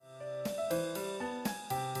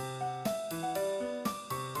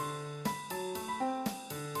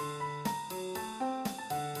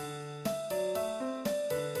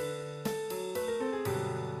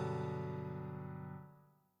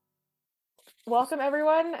Welcome,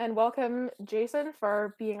 everyone, and welcome, Jason,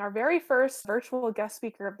 for being our very first virtual guest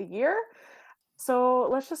speaker of the year. So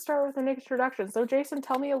let's just start with an introduction. So, Jason,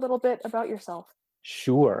 tell me a little bit about yourself.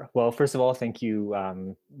 Sure. Well, first of all, thank you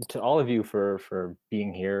to all of you for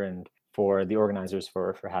being here and for the organizers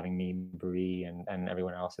for having me, Bree, and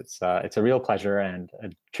everyone else. It's a real pleasure and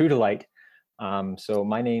a true delight. So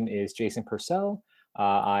my name is Jason Purcell.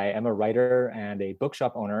 I am a writer and a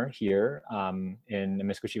bookshop owner here in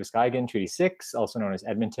Mississauga, Treaty 6, also known as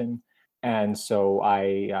Edmonton. And so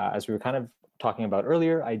as we were kind of talking about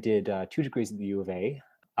earlier, I did 2 degrees at the U of A.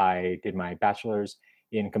 I did my bachelor's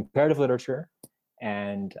in comparative literature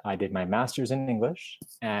and I did my master's in English.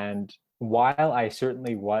 And while I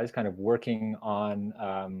certainly was kind of working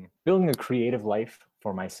on building a creative life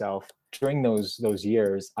for myself during those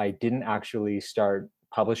years, I didn't actually start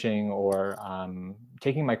publishing or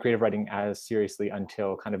taking my creative writing as seriously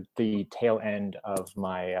until kind of the tail end of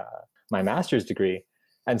my master's degree.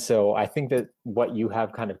 And so I think that what you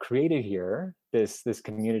have kind of created here, this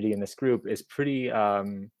community and this group, is pretty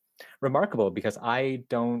remarkable because I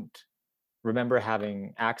don't remember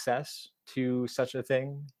having access to such a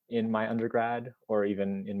thing in my undergrad or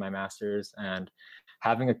even in my master's, and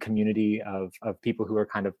having a community of people who are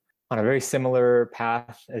kind of on a very similar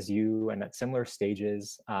path as you and at similar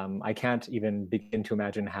stages. I can't even begin to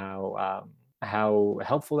imagine how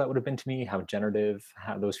helpful that would have been to me, how generative,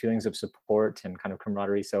 how those feelings of support and kind of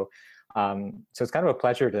camaraderie. So it's kind of a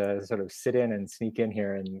pleasure to sort of sit in and sneak in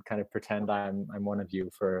here and kind of pretend I'm one of you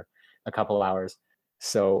for a couple hours.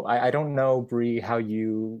 So I don't know, Bree, how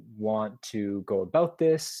you want to go about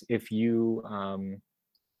this. If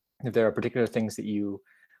there are particular things that you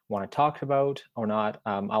want to talk about or not.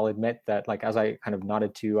 I'll admit that, like as I kind of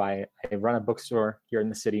nodded to, I run a bookstore here in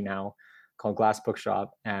the city now called Glass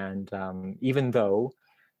Bookshop, and even though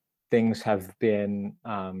things have been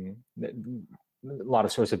a lot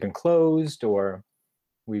of stores have been closed or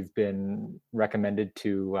we've been recommended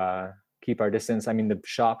to keep our distance. I mean, the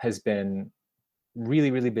shop has been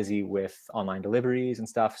really busy with online deliveries and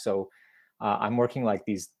stuff. So I'm working like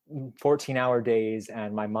these 14-hour days,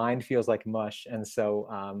 and my mind feels like mush. And so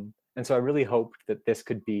I really hoped that this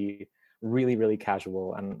could be really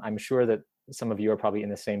casual. And I'm sure that some of you are probably in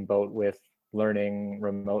the same boat with learning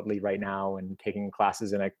remotely right now and taking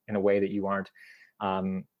classes in a way that you aren't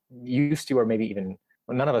used to, or maybe even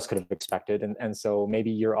none of us could have expected. And so maybe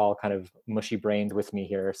you're all kind of mushy brained with me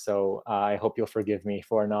here. So I hope you'll forgive me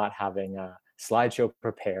for not having a slideshow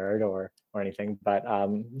prepared or anything. But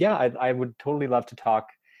yeah, I would totally love to talk.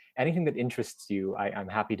 Anything that interests you, I'm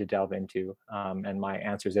happy to delve into. And my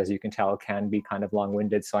answers, as you can tell, can be kind of long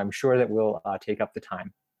winded. So I'm sure that we'll take up the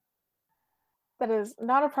time. That is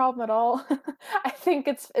not a problem at all. I think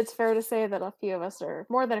it's fair to say that a few of us, or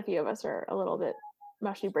more than a few of us, are a little bit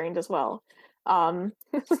mushy brained as well. Um,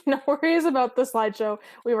 no worries about the slideshow.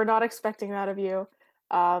 We were not expecting that of you.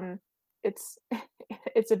 Um, it's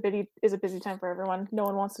it's a busy time for everyone. No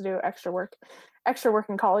one wants to do extra work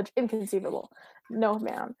in college. Inconceivable. No,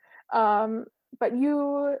 man. Um, but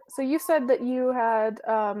you said that you had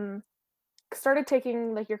started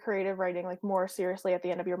taking like your creative writing like more seriously at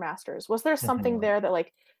the end of your masters. Was there something Mhm. there that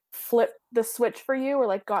like flipped the switch for you or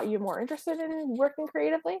like got you more interested in working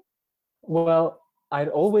creatively? Well, I'd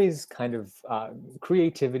always kind of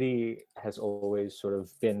creativity has always sort of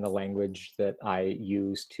been the language that I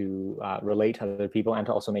use to relate to other people and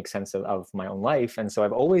to also make sense of my own life. And so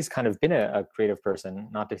I've always kind of been a creative person,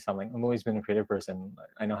 not to sound like I've always been a creative person.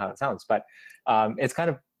 I know how it sounds, but it's kind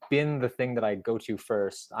of been the thing that I go to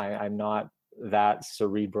first. I'm not that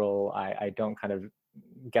cerebral. I don't kind of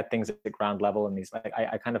get things at the ground level in these,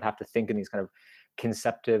 I kind of have to think in these kind of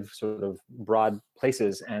conceptive sort of broad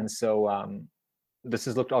places. And so this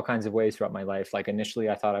has looked all kinds of ways throughout my life. Like initially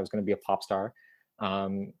I thought I was going to be a pop star.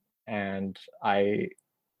 Um, and I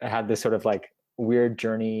had this sort of like weird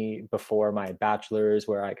journey before my bachelor's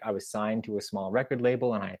where I was signed to a small record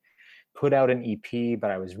label and I put out an EP,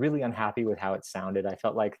 but I was really unhappy with how it sounded. I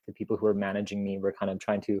felt like the people who were managing me were kind of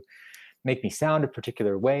trying to make me sound a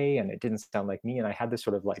particular way, and it didn't sound like me. And I had this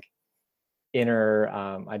sort of like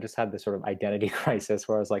I just had this sort of identity crisis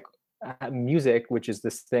where I was like, music, which is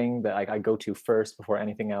this thing that I go to first before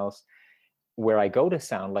anything else, where I go to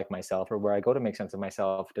sound like myself or where I go to make sense of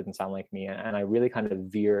myself, didn't sound like me. And I really kind of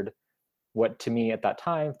veered what to me at that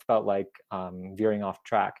time felt like veering off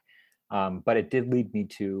track. But it did lead me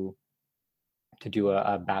to do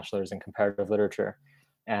a bachelor's in comparative literature.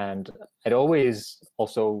 And I'd always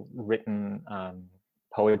also written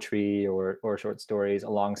poetry or short stories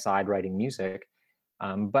alongside writing music.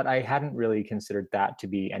 But I hadn't really considered that to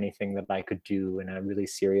be anything that I could do in a really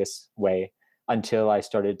serious way until I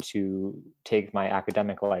started to take my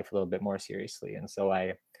academic life a little bit more seriously. And so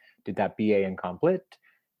I did that BA in Comp Lit,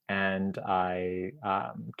 and I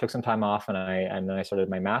took some time off, and then I started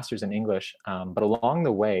my master's in English. But along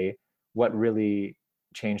the way, what really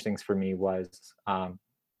changed things for me was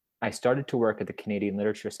I started to work at the Canadian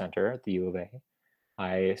Literature Center at the U of A.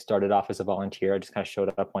 I started off as a volunteer. I just kind of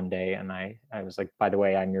showed up one day, and I was like, by the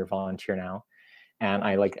way, I'm your volunteer now. And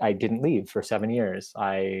I didn't leave for 7 years.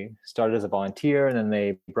 I started as a volunteer, and then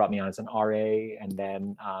they brought me on as an RA. And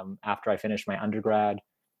then after I finished my undergrad,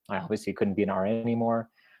 I obviously couldn't be an RA anymore.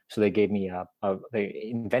 So they gave me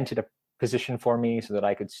they invented a position for me so that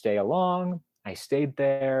I could stay along. I stayed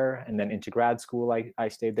there, and then into grad school, I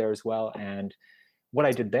stayed there as well. And what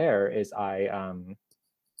I did there is I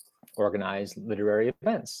organized literary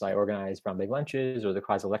events. I organized Brown Bag Lunches or the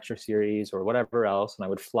Quasi Lecture Series or whatever else, and I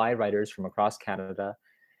would fly writers from across Canada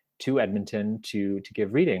to Edmonton to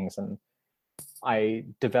give readings. And I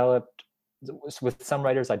developed, with some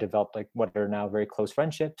writers, I developed like what are now very close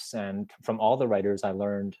friendships. And from all the writers, I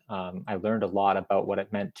learned a lot about what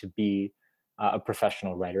it meant to be a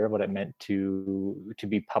professional writer, what it meant to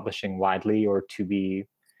be publishing widely or to be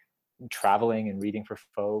traveling and reading for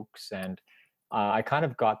folks. And I kind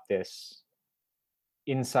of got this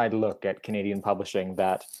inside look at Canadian publishing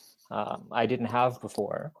that I didn't have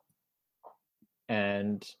before.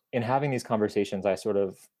 And in having these conversations, I sort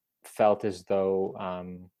of felt as though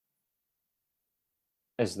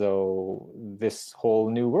this whole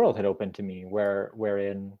new world had opened to me,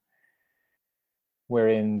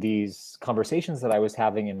 wherein these conversations that I was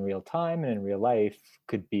having in real time and in real life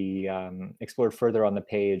could be explored further on the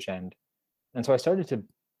page. And so I started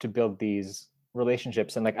to build these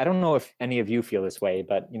relationships. And like, I don't know if any of you feel this way,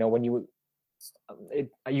 but when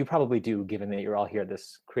you probably do, given that you're all here,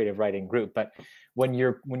 this creative writing group. But when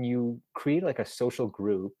you create like a social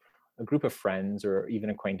group, a group of friends or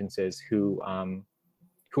even acquaintances who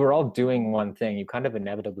are all doing one thing, you kind of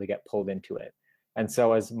inevitably get pulled into it. And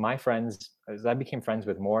so as I became friends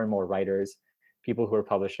with more and more writers, people who are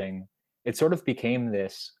publishing, it sort of became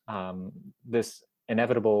this this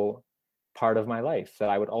inevitable part of my life that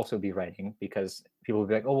I would also be writing, because people would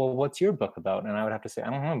be like, oh, well, what's your book about? And I would have to say, I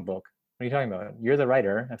don't have a book. What are you talking about? You're the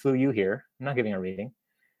writer. I flew you here. I'm not giving a reading.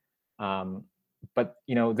 But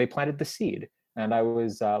they planted the seed. And I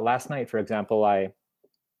was last night, for example, I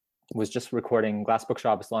was just recording. Glass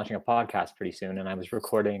Bookshop is launching a podcast pretty soon, and I was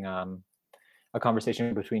recording a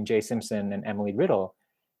conversation between Jay Simpson and Emily Riddle.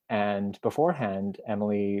 And beforehand,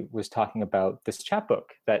 Emily was talking about this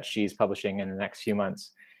chapbook that she's publishing in the next few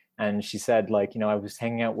months. And she said, like, I was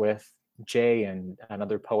hanging out with Jay and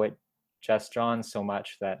another poet, Jess Johns, so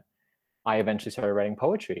much that I eventually started writing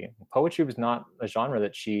poetry. Poetry was not a genre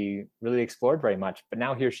that she really explored very much, but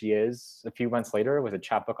now here she is a few months later with a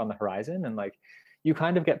chapbook on the horizon. And like, you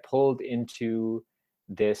kind of get pulled into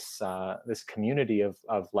this this community of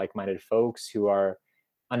like-minded folks who are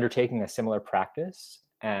undertaking a similar practice,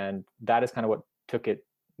 and that is kind of what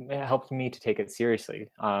helped me to take it seriously.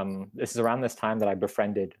 This is around this time that I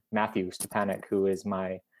befriended Matthew Stepanek, who is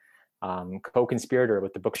my co-conspirator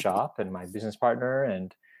with the bookshop and my business partner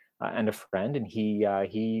and a friend. And he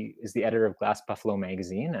is the editor of Glass Buffalo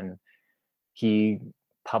magazine, and he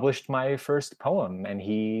published my first poem, and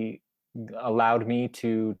he allowed me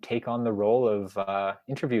to take on the role of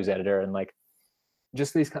interviews editor. And like,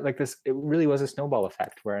 just these like this, it really was a snowball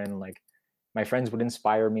effect wherein like my friends would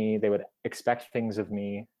inspire me, they would expect things of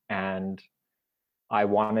me, and I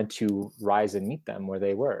wanted to rise and meet them where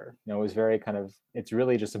they were. It was very it's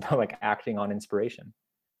really just about like acting on inspiration.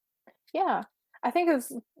 Yeah, I think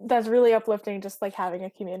that's really uplifting. Just like having a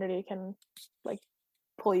community can like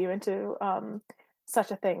pull you into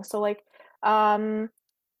such a thing. So like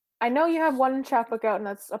I know you have one chapbook out, and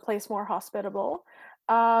that's A Place More Hospitable.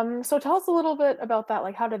 So tell us a little bit about that.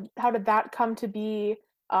 Like, how did that come to be?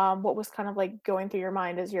 What was kind of like going through your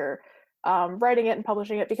mind as you're writing it and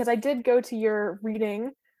publishing it? Because I did go to your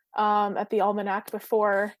reading at the Almanac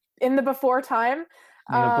in the before time.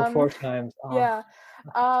 In the before times. Yeah.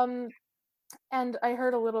 Um, and I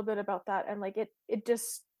heard a little bit about that, and like it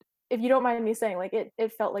just, if you don't mind me saying, like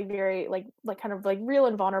it felt like very like kind of like real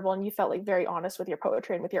and vulnerable, and you felt like very honest with your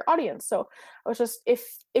poetry and with your audience. So I was just,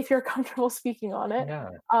 if you're comfortable speaking on it,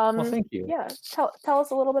 Yeah. Well, thank you. yeah, tell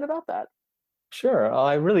us a little bit about that. Sure. Well,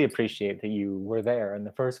 I really appreciate that you were there in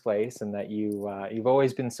the first place, and that you've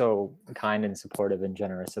always been so kind and supportive and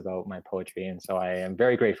generous about my poetry. And so I am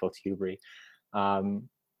very grateful to you, Bree.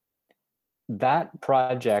 That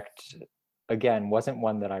project, again, wasn't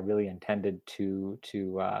one that I really intended to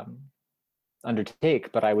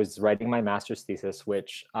undertake, but I was writing my master's thesis,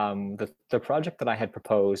 which the project that I had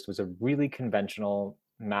proposed was a really conventional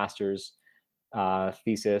master's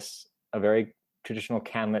thesis, a very traditional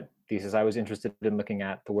Canlit thesis. I was interested in looking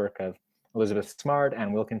at the work of Elizabeth Smart,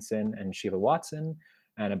 Anne Wilkinson, and Sheila Watson,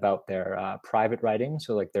 and about their private writing,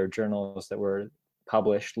 so like their journals that were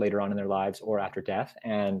published later on in their lives or after death.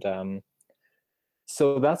 And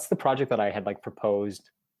so that's the project that I had like proposed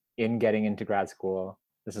in getting into grad school.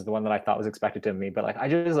 This is the one that I thought was expected of me, but like I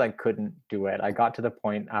just like couldn't do it. I got to the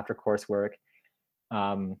point after coursework,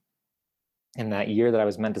 um, in that year that I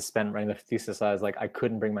was meant to spend writing the thesis, I was like, I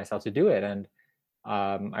couldn't bring myself to do it. And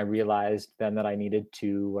I realized then that I needed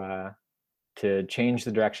to change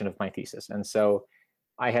the direction of my thesis. And so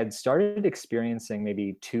I had started experiencing,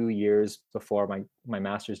 maybe 2 years before my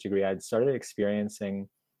master's degree, I had started experiencing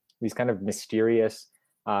these kind of mysterious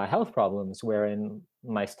health problems wherein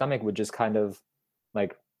my stomach would just kind of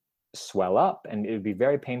like swell up and it would be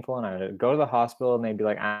very painful. And I would go to the hospital and they'd be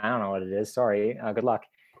like, I don't know what it is. Sorry, good luck.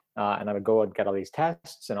 And I would go and get all these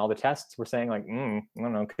tests, and all the tests were saying like, I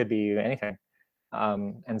don't know, could be anything.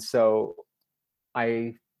 And so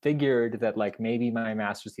I figured that like maybe my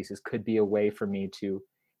master's thesis could be a way for me to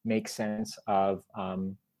make sense of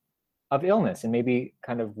illness and maybe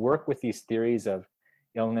kind of work with these theories of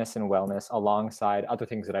illness and wellness alongside other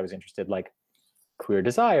things that I was interested, like queer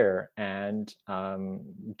desire and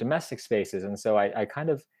domestic spaces. And so I kind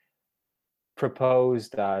of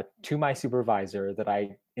proposed to my supervisor that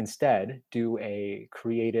I instead do a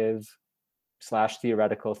creative slash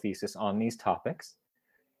theoretical thesis on these topics.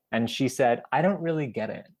 And she said, I don't really get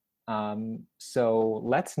it. So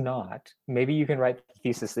let's not. Maybe you can write the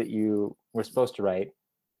thesis that you were supposed to write,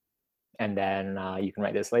 and then you can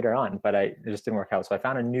write this later on. But it just didn't work out. So I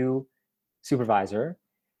found a new supervisor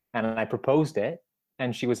and I proposed it.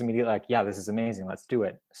 And she was immediately like, yeah, this is amazing. Let's do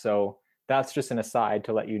it. So that's just an aside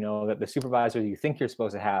to let you know that the supervisor you think you're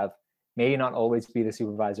supposed to have may not always be the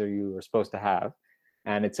supervisor you were supposed to have.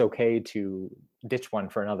 And it's okay to ditch one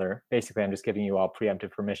for another. Basically, I'm just giving you all preemptive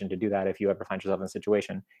permission to do that if you ever find yourself in a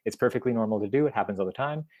situation. It's perfectly normal to do. It happens all the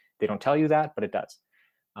time. They don't tell you that, but it does.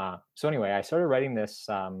 So anyway, I started writing this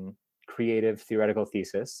creative theoretical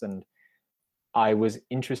thesis, and I was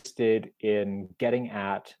interested in getting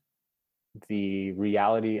at the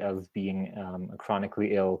reality of being a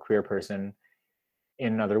chronically ill queer person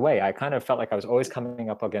in another way. I kind of felt like I was always coming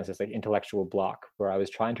up against this like intellectual block where I was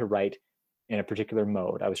trying to write in a particular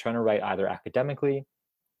mode. I was trying to write either academically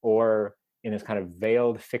or in this kind of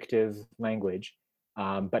veiled fictive language,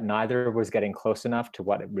 but neither was getting close enough to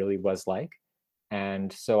what it really was like.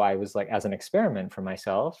 And so I was like, as an experiment for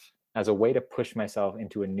myself, as a way to push myself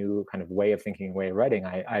into a new kind of way of thinking, way of writing,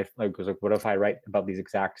 I like was like, what if I write about these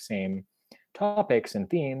exact same topics and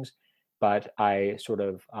themes, but I sort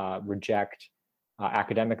of reject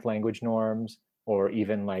academic language norms or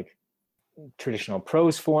even like traditional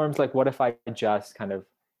prose forms? Like, what if I just kind of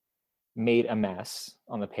made a mess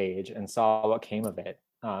on the page and saw what came of it?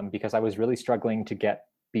 Because I was really struggling to get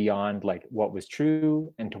beyond like what was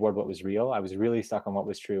true and toward what was real. I was really stuck on what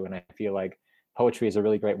was true, and I feel like poetry is a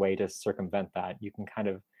really great way to circumvent that. You can kind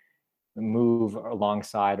of move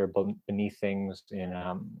alongside or beneath things in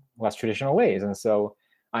less traditional ways. And so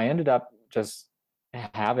I ended up just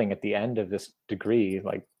having at the end of this degree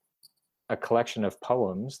like a collection of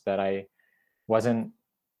poems that I wasn't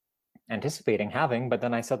anticipating having, but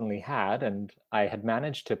then I suddenly had, and I had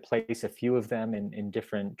managed to place a few of them in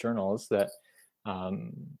different journals that,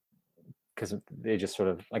 because they just sort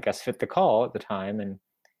of, I guess, fit the call at the time,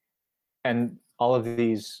 and all of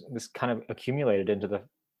this kind of accumulated into the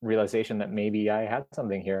realization that maybe I had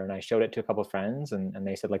something here, and I showed it to a couple of friends, and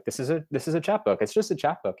they said like, this is a chapbook. It's just a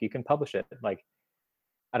chapbook. You can publish it. Like,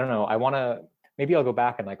 I don't know. I want to, maybe I'll go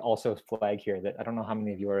back and like also flag here that I don't know how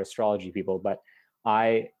many of you are astrology people, but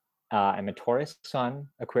I am a Taurus sun,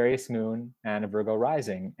 Aquarius moon, and a Virgo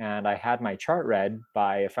rising. And I had my chart read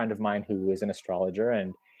by a friend of mine who is an astrologer,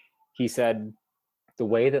 and he said the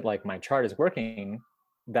way that like my chart is working,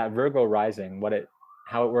 that Virgo rising,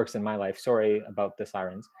 how it works in my life. Sorry about the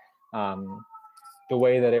sirens. The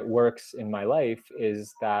way that it works in my life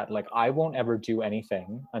is that like I won't ever do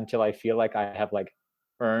anything until I feel like I have like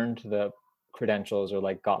earned the credentials or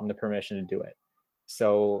like gotten the permission to do it.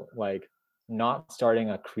 So like not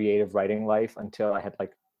starting a creative writing life until I had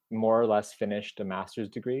like more or less finished a master's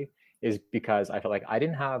degree is because I felt like I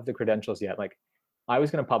didn't have the credentials yet. Like I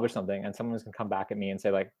was going to publish something and someone was going to come back at me and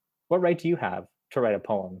say like, what right do you have to write a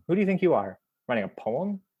poem? Who do you think you are, writing a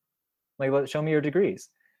poem? Like, show me your degrees.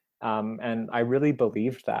 And I really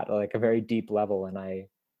believed that at like a very deep level. And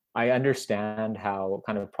I understand how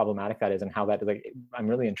kind of problematic that is, and how that like I'm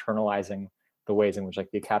really internalizing the ways in which like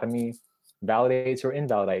the academy validates or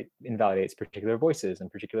invalidates particular voices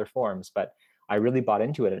and particular forms. But I really bought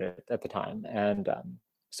into it at the time. And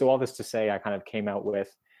so all this to say, I kind of came out with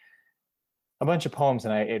a bunch of poems,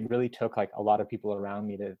 and it really took like a lot of people around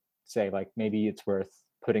me to say like maybe it's worth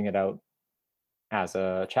putting it out as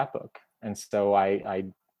a chapbook. And so I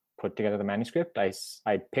put together the manuscript. I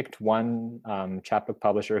picked one chapbook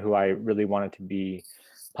publisher who I really wanted to be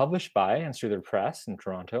published by, and through their press in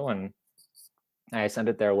Toronto, and I sent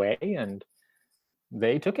it their way, and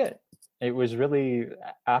they took it. It was really,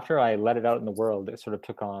 after I let it out in the world, it sort of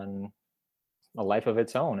took on a life of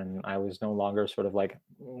its own, and I was no longer sort of like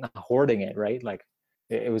hoarding it, right? Like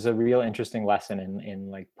it was a real interesting lesson in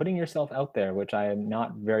like putting yourself out there, which I am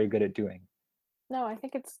not very good at doing. No, I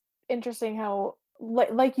think it's interesting how,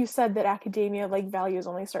 like you said, that academia like values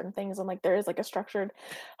only certain things, and like there is like a structured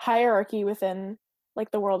hierarchy within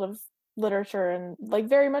like the world of literature, and like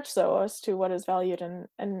very much so as to what is valued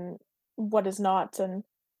and what is not. And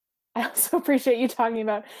I also appreciate you talking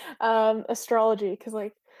about astrology, because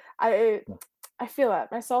like I I feel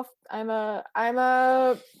that myself. I'm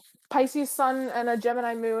a Pisces sun and a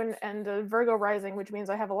Gemini moon and a Virgo rising, which means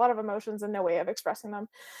I have a lot of emotions and no way of expressing them.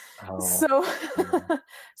 Oh, So yeah.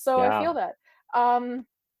 so I feel Yeah. that. Um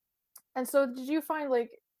and so did you find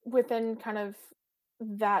like within kind of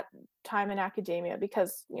that time in academia,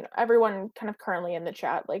 because everyone kind of currently in the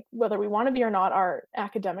chat, like whether we want to be or not, are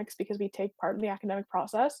academics because we take part in the academic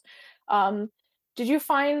process. Um did you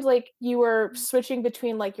find like you were switching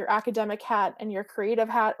between like your academic hat and your creative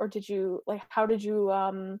hat, or did you like how did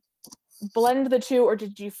you blend the two, or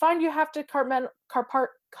did you find you have to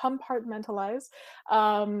compartmentalize,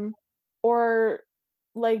 um, or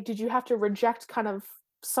like did you have to reject kind of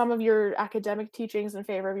some of your academic teachings in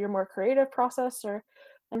favor of your more creative process, or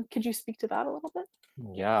and could you speak to that a little bit?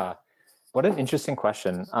 Yeah. What an interesting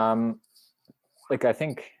question. Like I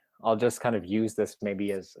think I'll just kind of use this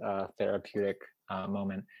maybe as a therapeutic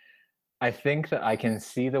moment. I think that I can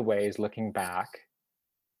see the ways looking back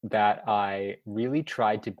that I really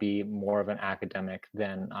tried to be more of an academic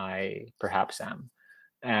than I perhaps am.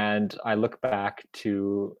 And I look back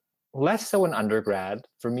to less so in undergrad.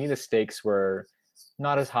 For me, the stakes were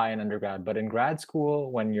not as high in undergrad, but in grad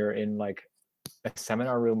school, when you're in like a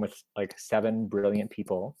seminar room with like 7 brilliant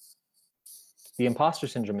people, the imposter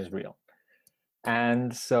syndrome is real.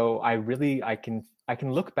 And so I can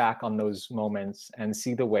look back on those moments and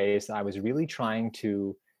see the ways that I was really trying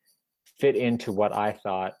to fit into what I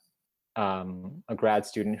thought a grad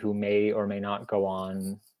student who may or may not go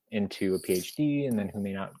on into a PhD, and then who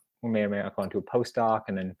may or may not go into a postdoc,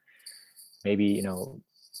 and then maybe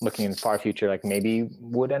looking in the far future, like maybe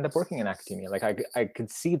would end up working in academia. Like I could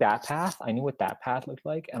see that path. I knew what that path looked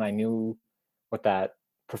like, and I knew what that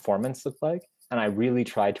performance looked like, and I really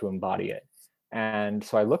tried to embody it. And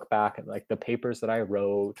so I look back at like the papers that I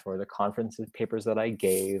wrote, or the conferences papers that I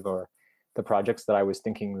gave, or the projects that I was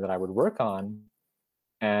thinking that I would work on,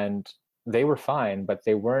 and they were fine, but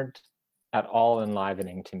they weren't at all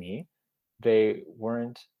enlivening to me. They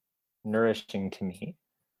weren't nourishing to me.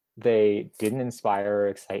 They didn't inspire or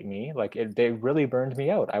excite me. Like they really burned me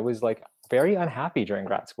out. I was like very unhappy during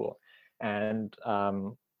grad school, and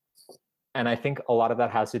I think a lot of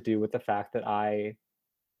that has to do with the fact that I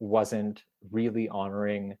wasn't really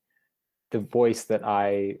honoring the voice that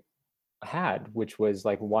I had, which was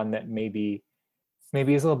like one that maybe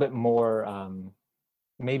is a little bit more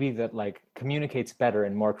maybe that like communicates better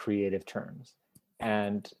in more creative terms.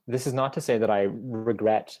 And this is not to say that I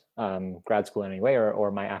regret grad school in any way,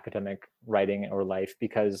 or my academic writing or life,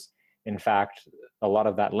 because in fact, a lot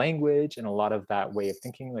of that language and a lot of that way of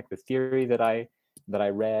thinking, like the theory that I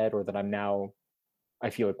read, or that I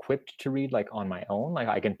feel equipped to read like on my own, like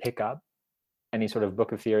I can pick up any sort of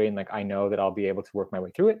book of theory, and like I know that I'll be able to work my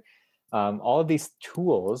way through it. All of these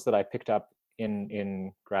tools that I picked up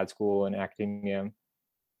in grad school and academia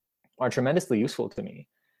are tremendously useful to me.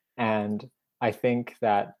 And I think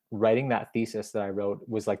that writing that thesis that I wrote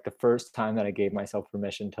was like the first time that I gave myself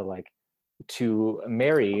permission to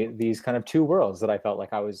marry these kind of two worlds that I felt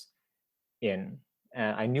like I was in.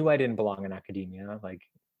 And I knew I didn't belong in academia. Like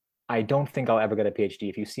I don't think I'll ever get a PhD.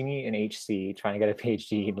 If you see me in HC trying to get a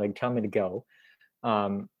PhD, like tell me to go.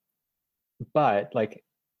 Um, but like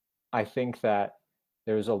I think that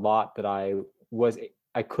there's a lot that I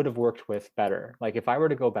could have worked with better. Like if I were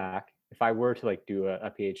to go back, if I were to like do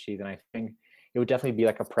a PhD, then I think it would definitely be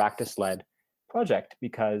like a practice-led project,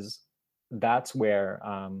 because that's where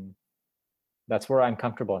that's where I'm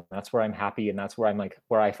comfortable, and that's where I'm happy, and that's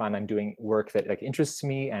where I find I'm doing work that like interests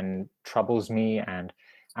me and troubles me and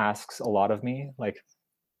asks a lot of me. Like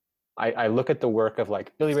I look at the work of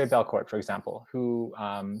like Billy Ray Belcourt, for example, who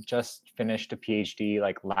just finished a PhD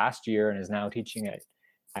like last year and is now teaching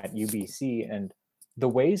at UBC, and the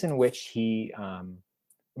ways in which he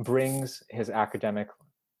brings his academic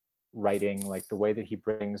writing, like the way that he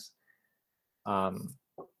brings um,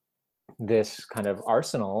 this kind of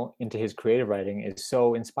arsenal into his creative writing is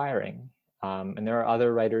so inspiring. And there are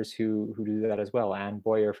other writers who do that as well. Anne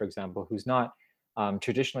Boyer, for example, who's not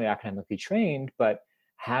traditionally academically trained, but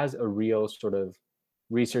has a real sort of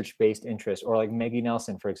research-based interest. Or like Maggie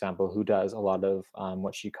Nelson, for example, who does a lot of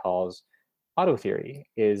what she calls auto theory.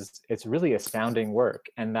 It's really astounding work,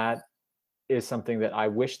 and that is something that I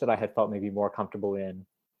wish that I had felt maybe more comfortable in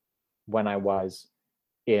when I was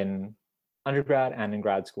in undergrad and in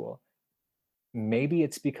grad school. Maybe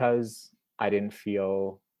it's because I didn't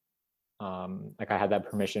feel like I had that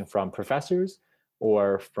permission from professors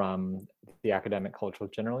or from the academic culture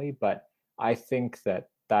generally, but I think that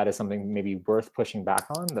that is something maybe worth pushing back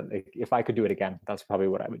on, that like, if I could do it again, that's probably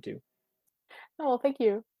what I would do. Oh, well, thank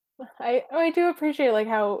you. I do appreciate like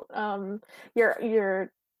how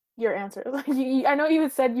your answer. Like I know you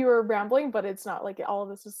had said you were rambling, but it's not like all of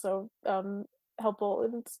this is so helpful.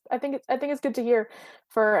 And I think it's good to hear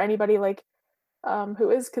for anybody like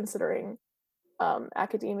who is considering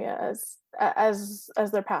academia as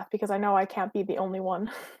their path, because I know I can't be the only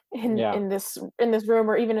one Yeah. in this room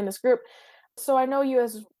or even in this group. So I know you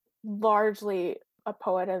as largely a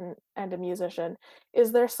poet and a musician.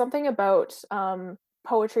 Is there something about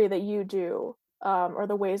poetry that you do, or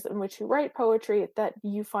the ways in which you write poetry that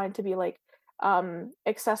you find to be like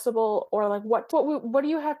accessible, or like what do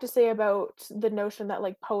you have to say about the notion that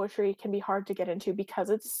like poetry can be hard to get into because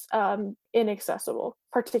it's inaccessible,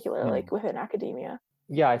 particularly Hmm. like within academia?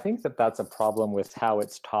 Yeah, I think that that's a problem with how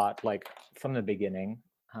it's taught, like from the beginning.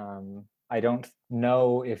 I don't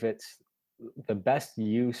know if it's the best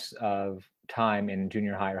use of time in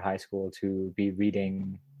junior high or high school to be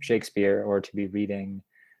reading Shakespeare or to be reading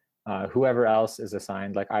whoever else is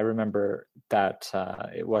assigned. Like I remember that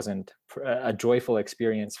it wasn't a joyful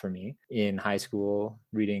experience for me in high school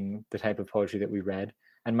reading the type of poetry that we read.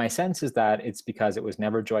 And my sense is that it's because it was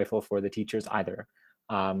never joyful for the teachers either,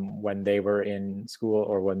 when they were in school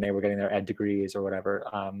or when they were getting their ed degrees or whatever.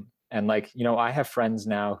 And like, you know, I have friends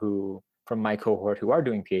now who from my cohort who are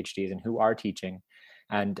doing PhDs and who are teaching.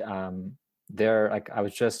 And they're like, I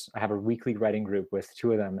have a weekly writing group with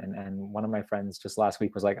two of them, and one of my friends just last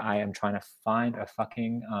week was like, I am trying to find a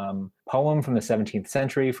fucking poem from the 17th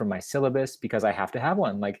century from my syllabus because I have to have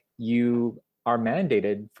one. Like, you are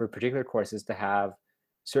mandated for particular courses to have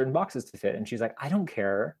certain boxes to fit. And she's like, I don't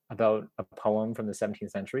care about a poem from the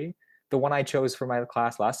 17th century. The one I chose for my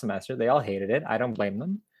class last semester, they all hated it. I don't blame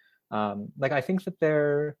them. Like I think that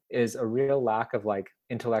there is a real lack of like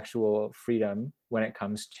intellectual freedom when it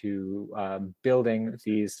comes to building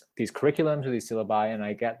these curriculums or these syllabi. And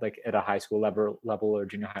I get like at a high school level or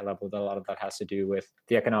junior high level that a lot of that has to do with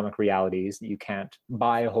the economic realities that you can't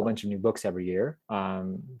buy a whole bunch of new books every year,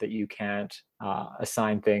 that you can't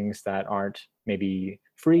assign things that aren't maybe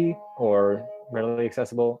free or readily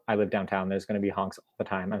accessible. I live downtown. There's going to be honks all the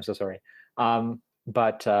time. I'm so sorry.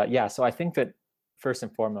 But yeah, so I think that first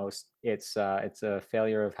and foremost, it's a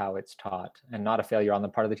failure of how it's taught, and not a failure on the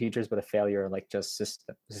part of the teachers, but a failure like just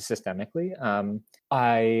systemically.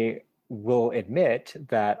 I will admit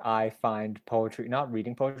that I find poetry, not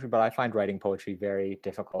reading poetry, but I find writing poetry very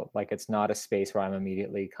difficult. Like it's not a space where I'm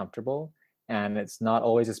immediately comfortable, and it's not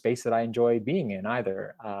always a space that I enjoy being in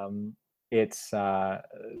either. It's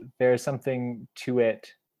there's something to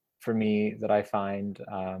it for me that I find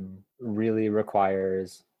really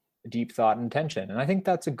requires deep thought and intention, and I think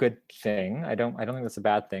that's a good thing. I don't think that's a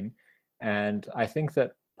bad thing, and I think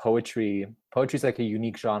that poetry is like a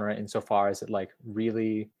unique genre insofar as it like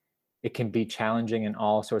really it can be challenging in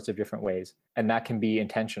all sorts of different ways, and that can be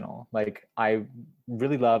intentional. Like I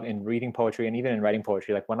really love in reading poetry and even in writing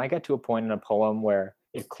poetry, like when I get to a point in a poem where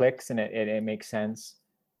it clicks and it makes sense,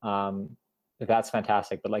 um, that's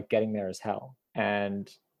fantastic, but like getting there is hell. And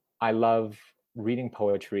I love reading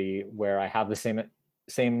poetry where I have the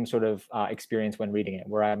same sort of experience when reading it,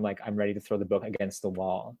 where I'm like I'm ready to throw the book against the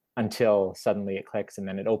wall until suddenly it clicks and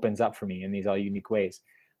then it opens up for me in these all unique ways.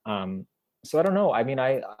 Um, so I don't know. I mean,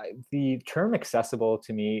 the term accessible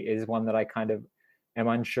to me is one that I kind of am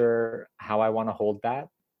unsure how I want to hold that.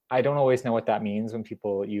 I don't always know what that means when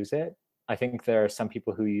people use it. I think there are some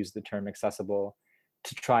people who use the term accessible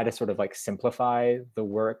to try to sort of like simplify the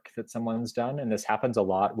work that someone's done. And this happens a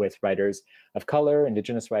lot with writers of color,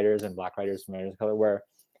 indigenous writers and black writers and writers of color, where,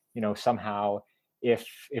 you know, somehow if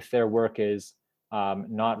their work is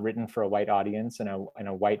not written for a white audience, and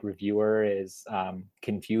a white reviewer is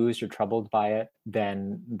confused or troubled by it,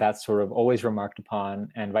 then that's sort of always remarked upon,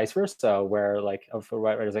 and vice versa, where like for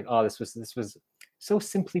white writers, like, oh, this was so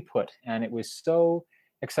simply put, and it was so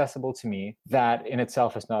accessible to me, that in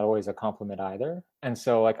itself is not always a compliment either. And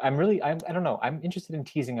so like I don't know, I'm interested in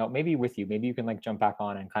teasing out, maybe with you, maybe you can like jump back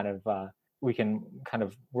on and kind of we can kind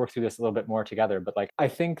of work through this a little bit more together. But like I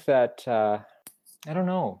think that I don't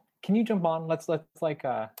know. Can you jump on? Let's like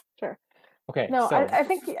Sure. okay, No, so I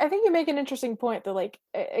think you make an interesting point that like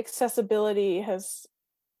accessibility has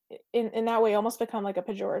in that way almost become like a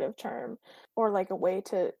pejorative term, or like a way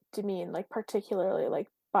to demean like particularly like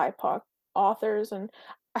BIPOC authors. And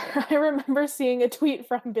I remember seeing a tweet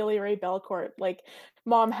from Billy Ray Belcourt like,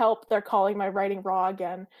 "Mom, help, they're calling my writing raw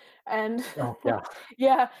again." And oh yeah.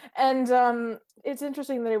 yeah, and it's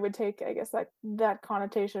interesting that it would take, I guess, that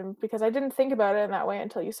connotation, because I didn't think about it in that way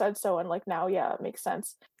until you said so, and like now, yeah, it makes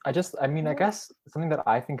sense. I mean, I Mm. guess something that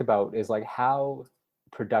I think about is like how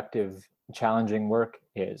productive challenging work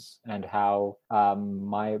is, and how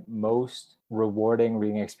my most rewarding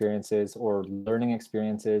reading experiences or learning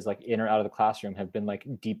experiences, like in or out of the classroom, have been like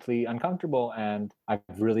deeply uncomfortable, and I've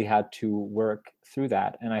really had to work through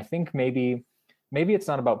that. And I think maybe it's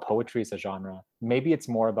not about poetry as a genre. Maybe it's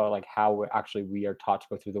more about like how actually we are taught to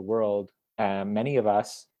go through the world. Many of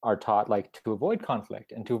us are taught like to avoid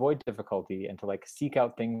conflict and to avoid difficulty and to like seek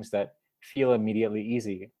out things that feel immediately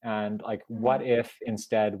easy. And like, what Mhm. if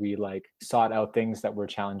instead we like sought out things that were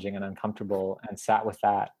challenging and uncomfortable and sat with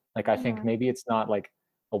that? Like, I think Mhm. maybe it's not like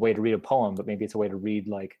a way to read a poem, but maybe it's a way to read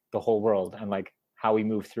like the whole world and like how we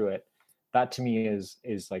move through it. That to me is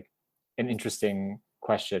like an interesting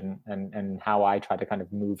question, and how I try to kind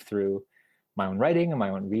of move through my own writing and my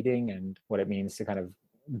own reading, and what it means to kind of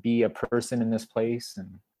be a person in this place.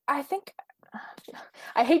 And I think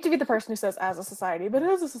I hate to be the person who says as a society, but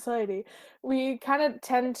as a society, we kind of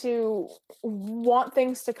tend to want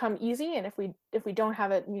things to come easy, and if we don't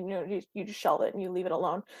have it, you know, you just shelve it and you leave it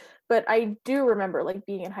alone. But I do remember like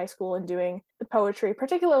being in high school and doing the poetry,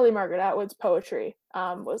 particularly Margaret Atwood's poetry,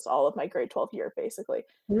 was all of my grade 12 year basically.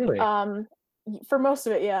 really Um, for most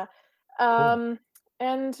of it, yeah. cool. Um,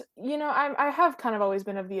 and you know, I have kind of always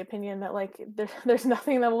been of the opinion that like there's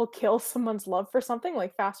nothing that will kill someone's love for something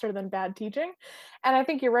like faster than bad teaching. And I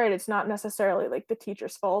think you're right, it's not necessarily like the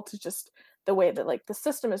teacher's fault, it's just the way that like the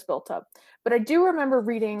system is built up. But I do remember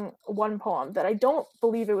reading one poem that I don't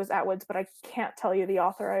believe it was Atwood's, but I can't tell you the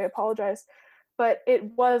author, I apologize. But it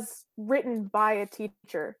was written by a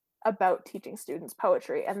teacher about teaching students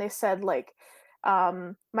poetry, and they said like,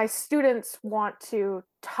 my students want to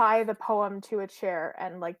tie the poem to a chair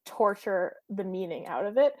and like torture the meaning out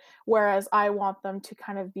of it, whereas I want them to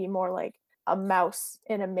kind of be more like a mouse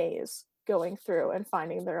in a maze going through and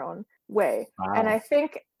finding their own way. And I Wow.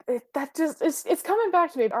 think that just it's coming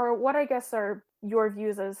back to me, or what I guess are your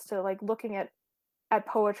views as to like looking at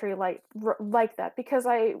poetry like that, because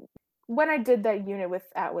I when I did that unit with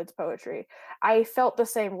Atwood's poetry, I felt the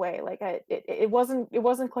same way. Like it wasn't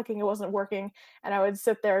clicking, it wasn't working, and I would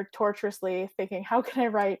sit there torturously thinking, how can I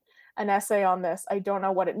write an essay on this? I don't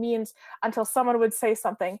know what it means, until someone would say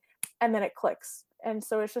something, and then it clicks. And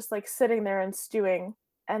so it's just like sitting there and stewing.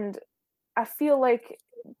 And I feel like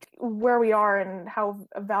where we are and how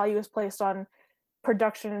value is placed on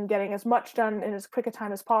production and getting as much done in as quick a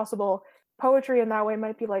time as possible, poetry in that way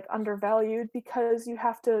might be like undervalued, because you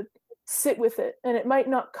have to sit with it and it might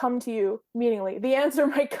not come to you meaningly. The answer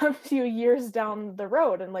might come to you years down the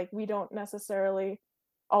road, and like we don't necessarily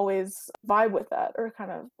always vibe with that, or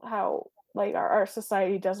kind of how like our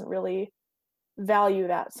society doesn't really value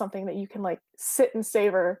that, something that you can like sit and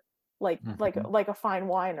savor, Mhm. like a fine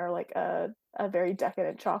wine, or like a very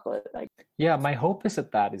decadent chocolate, like. Yeah, my hope is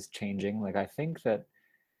that that is changing. Like, I think that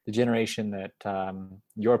the generation that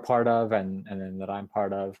you're part of, and then that I'm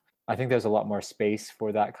part of, I think there's a lot more space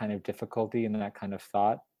for that kind of difficulty and that kind of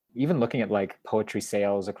thought. Even looking at like poetry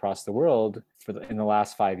sales across the world in the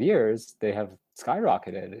last 5 years, they have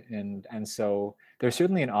skyrocketed, and so there's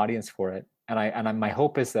certainly an audience for it. My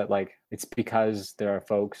hope is that like it's because there are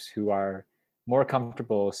folks who are more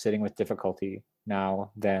comfortable sitting with difficulty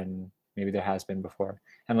now than maybe there has been before.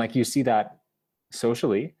 And like you see that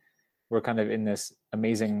socially, we're kind of in this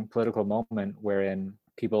amazing political moment wherein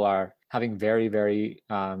people are having very, very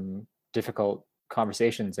difficult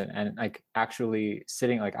conversations, and like actually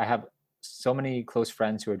sitting, like I have so many close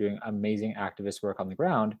friends who are doing amazing activist work on the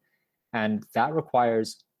ground, and that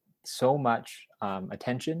requires so much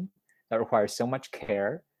attention, that requires so much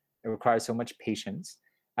care, it requires so much patience.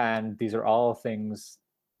 And these are all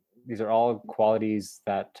qualities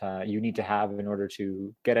that you need to have in order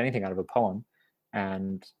to get anything out of a poem.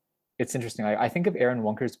 And it's interesting. I think of Erin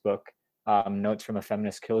Wunker's book, Notes from a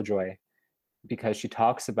Feminist Killjoy, because she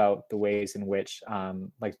talks about the ways in which,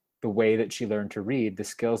 like the way that she learned to read, the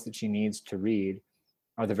skills that she needs to read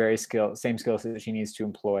are the very same skills that she needs to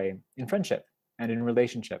employ in friendship and in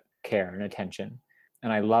relationship, care and attention.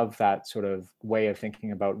 And I love that sort of way of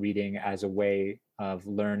thinking about reading as a way of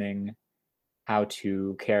learning how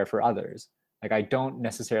to care for others. Like, I don't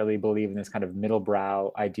necessarily believe in this kind of middle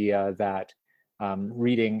brow idea that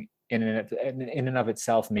reading in and of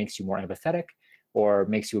itself makes you more empathetic or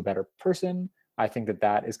makes you a better person. I think that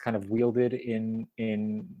that is kind of wielded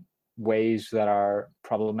in ways that are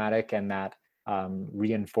problematic and that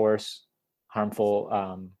reinforce harmful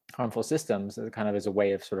systems, kind of as a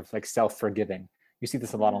way of sort of like self-forgiving. You see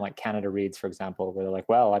this a lot on like Canada Reads, for example, where they're like,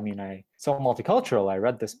 well, I mean, I so multicultural. I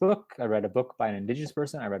read this book. I read a book by an Indigenous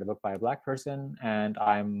person. I read a book by a Black person, and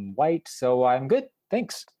I'm white, so I'm good.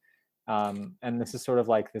 Thanks. And this is sort of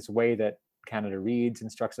like this way that Canada Reads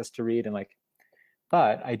instructs us to read, and like,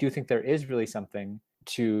 but I do think there is really something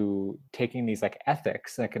to taking these like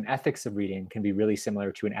ethics, like an ethics of reading can be really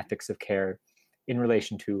similar to an ethics of care in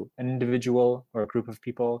relation to an individual or a group of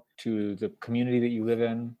people, to the community that you live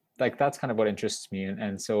in. Like, that's kind of what interests me.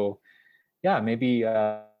 And so, yeah, maybe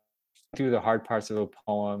through the hard parts of a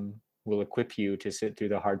poem will equip you to sit through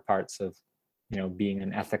the hard parts of, being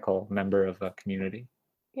an ethical member of a community.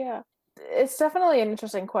 Yeah. It's definitely an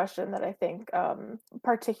interesting question that I think,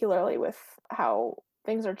 particularly with how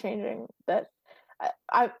things are changing, that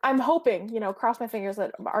I'm hoping, cross my fingers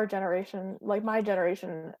that our generation, like my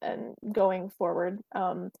generation and going forward,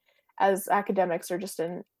 as academics or just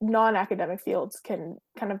in non-academic fields, can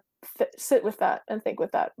kind of sit with that and think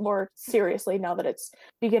with that more seriously now that it's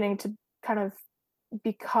beginning to kind of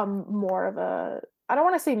become more of a, I don't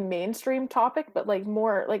want to say mainstream topic, but like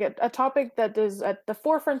more like a topic that is at the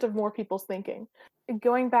forefront of more people's thinking.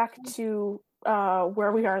 Going back to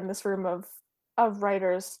where we are in this room of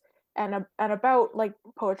writers and about like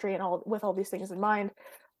poetry and all, with all these things in mind,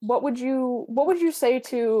 what would you say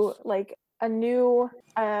to like a new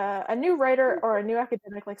writer or a new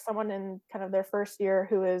academic, like someone in kind of their first year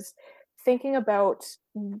who is thinking about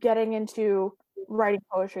getting into writing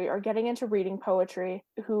poetry or getting into reading poetry,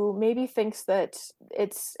 who maybe thinks that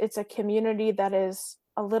it's a community that is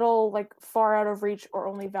a little like far out of reach or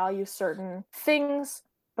only values certain things,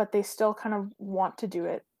 but they still kind of want to do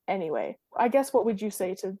it anyway? I guess what would you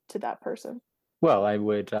say to that person? Well, I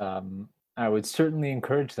would certainly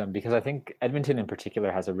encourage them, because I think Edmonton in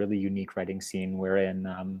particular has a really unique writing scene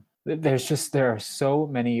wherein there are so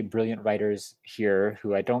many brilliant writers here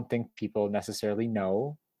who I don't think people necessarily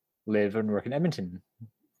know live and work in Edmonton.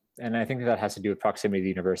 And I think that has to do with proximity to the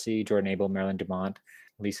university. Jordan Abel, Marilyn Dumont,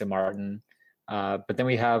 Lisa Martin. But then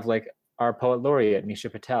we have like our poet laureate, Misha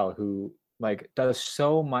Patel, who like does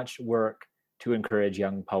so much work to encourage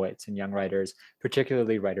young poets and young writers,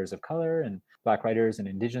 particularly writers of color and Black writers and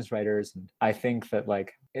Indigenous writers. And I think that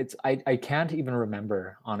like I can't even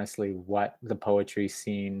remember honestly what the poetry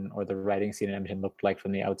scene or the writing scene in Edmonton looked like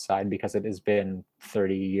from the outside, because it has been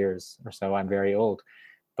 30 years or so. I'm very old.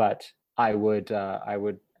 But I would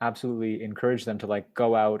absolutely encourage them to like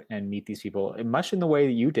go out and meet these people, much in the way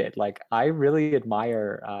that you did. Like, I really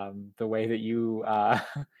admire the way that you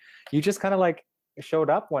you just kind of like showed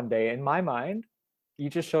up one day. In my mind, you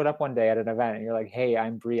just showed up one day at an event and you're like, hey,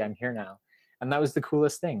 I'm Bree, I'm here now. And that was the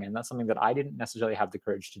coolest thing. And that's something that I didn't necessarily have the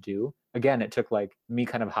courage to do. Again, it took like me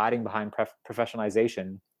kind of hiding behind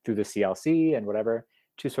professionalization through the CLC and whatever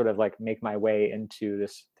to sort of like make my way into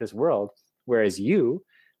this world. Whereas you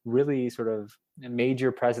really sort of made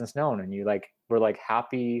your presence known, and you like were like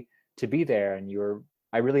happy to be there, and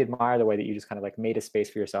I really admire the way that you just kind of like made a space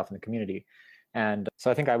for yourself in the community. And so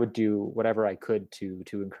I think I would do whatever I could to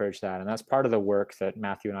encourage that. And that's part of the work that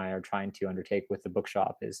Matthew and I are trying to undertake with the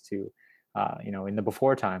bookshop, is to in the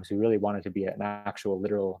before times, we really wanted to be an actual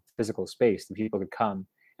literal physical space that people could come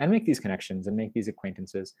and make these connections and make these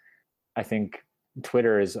acquaintances. I think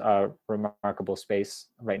Twitter is a remarkable space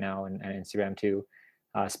right now, and Instagram too,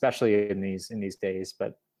 especially in these days.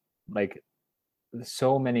 But like,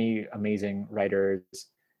 so many amazing writers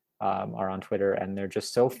are on Twitter, and they're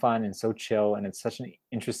just so fun and so chill, and it's such an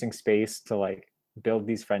interesting space to like build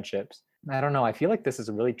these friendships. I don't know. I feel like this is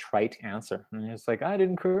a really trite answer. And it's like, I'd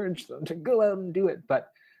encourage them to go out and do it, but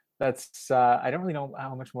that's I don't really know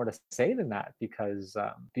how much more to say than that, because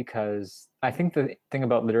I think the thing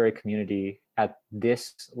about literary community at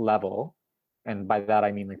this level, and by that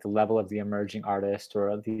I mean like the level of the emerging artist,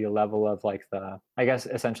 or the level of like the, I guess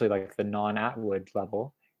essentially like the non-Atwood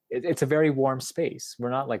level, it's a very warm space.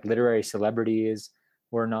 We're not like literary celebrities.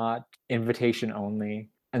 We're not invitation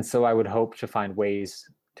only. And so I would hope to find ways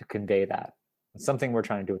to convey that. It's something we're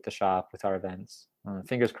trying to do with the shop, with our events.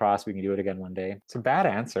 Fingers crossed we can do it again one day. It's a bad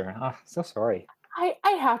answer. Oh, so sorry.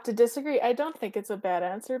 I have to disagree. I don't think it's a bad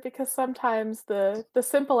answer because sometimes the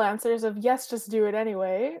simple answers of yes, just do it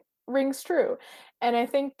anyway rings true. And I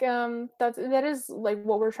think that is like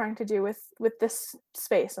what we're trying to do with this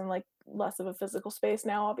space, and like less of a physical space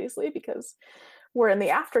now, obviously, because we're in the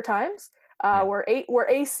after times. Yeah. We're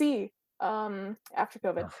AC after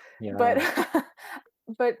COVID. Oh, But yeah.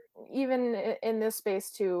 but even in this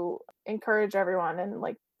space, to encourage everyone and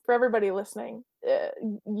like for everybody listening,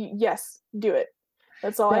 yes, do it.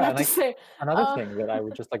 That's all I Yeah, have and to like say. another Uh, thing that I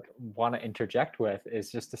would just like want to interject with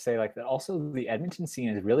is just to say like that also the Edmonton scene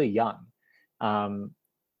is really young. Um,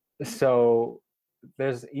 so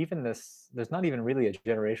there's not even really a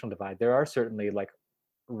generational divide. There are certainly like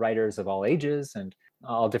writers of all ages and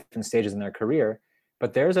all different stages in their career,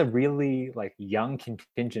 but there's a really like young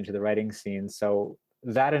contingent to the writing scene. So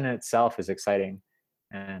that in itself is exciting.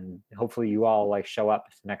 And hopefully you all like show up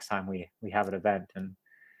next time we have an event and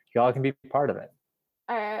you all can be part of it.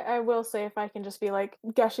 I will say, if I can just be like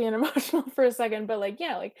gushy and emotional for a second, but like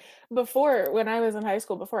yeah, like before, when I was in high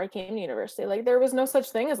school, before I came to university, like there was no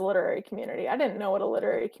such thing as a literary community. I didn't know what a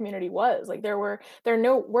literary community was. Like there were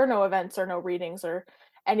no events or no readings or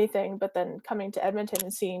anything. But then coming to Edmonton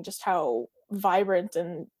and seeing just how vibrant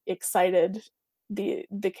and excited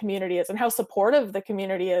the community is and how supportive the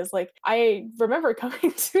community is. Like I remember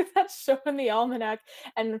coming to that show in the Almanac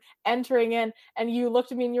and entering in, and you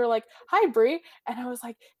looked at me and you were like, "Hi, Bree," and I was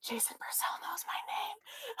like, "Jason Purcell knows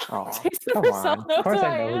my name. Oh, Jason come Purcell on. Of knows who course I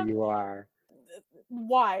I know who am." you are.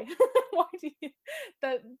 Why? Why do you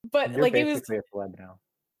that? But You're like it was. basically a celeb now.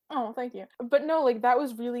 Oh, thank you. But no, like that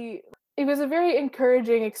was really. It was a very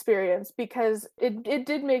encouraging experience because it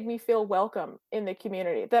did make me feel welcome in the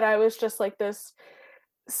community. That I was just like this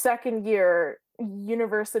second year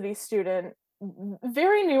university student,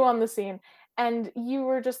 very new on the scene, and you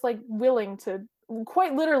were just like willing to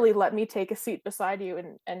quite literally let me take a seat beside you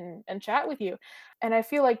and chat with you. And I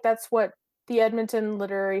feel like that's what the Edmonton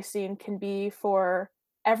literary scene can be for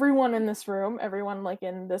everyone in this room, everyone like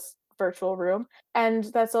in this virtual room. And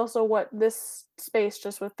that's also what this space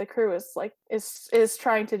just with the crew is like is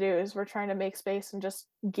trying to do, is we're trying to make space and just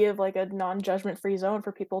give like a non-judgment free zone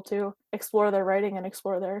for people to explore their writing and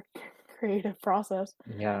explore their creative process.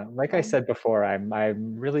 Yeah, like I um, said before, I'm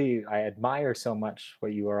really I admire so much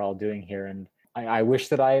what you are all doing here, and I wish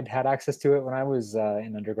that I had had access to it when I was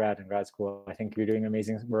in undergrad and grad school. I think you're doing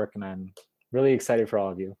amazing work, and I'm really excited for all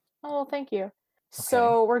of you. oh well, thank you. Okay.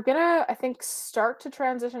 So we're gonna, I think, start to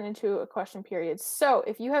transition into a question period. So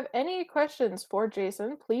if you have any questions for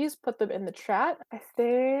Jason, please put them in the chat. I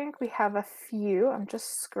think we have a few. I'm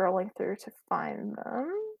just scrolling through to find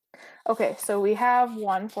them. Okay, so we have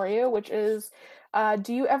one for you, which is,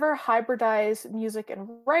 do you ever hybridize music and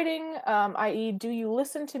writing? I.e., do you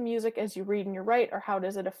listen to music as you read and you write, or how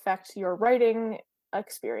does it affect your writing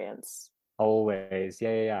experience? Always.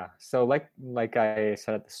 Yeah, yeah, yeah. So like I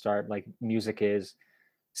said at the start, like music is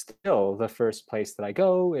still the first place that I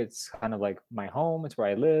go. It's kind of like my home. It's where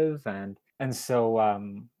I live, and so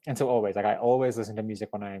always like I always listen to music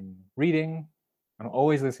when I'm reading. I'm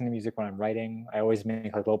always listening to music when I'm writing. I always make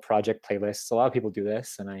like little project playlists. A lot of people do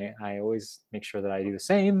this, and I always make sure that I do the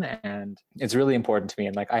same. And it's really important to me.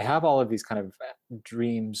 And like I have all of these kind of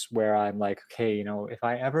dreams where I'm like, okay, you know, if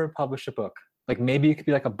I ever publish a book, like maybe it could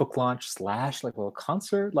be like a book launch slash like a little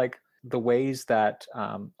concert, like the ways that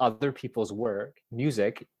other people's work,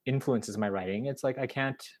 music, influences my writing. It's like I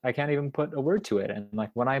can't even put a word to it. And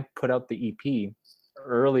like when I put out the EP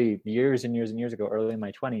early years and years and years ago, early in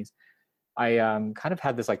my 20s, I kind of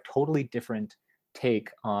had this like totally different take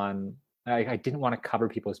on. I didn't want to cover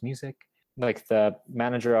people's music. Like the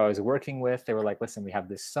manager I was working with, they were like, "Listen, we have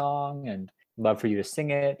this song, and love for you to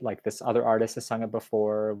sing it. Like this other artist has sung it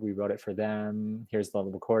before. We wrote it for them. Here's the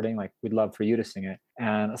recording. Like we'd love for you to sing it." And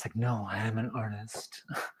I was like, "No, I am an artist.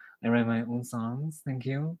 I write my own songs. Thank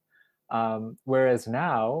you." Whereas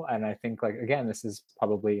now, and I think like again, this is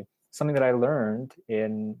probably something that I learned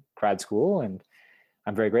in grad school, and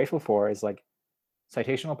I'm very grateful for, is like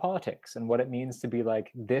citational politics and what it means to be like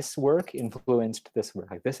this work influenced this work,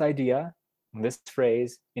 like this idea, this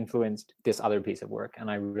phrase influenced this other piece of work, and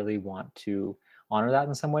I really want to honor that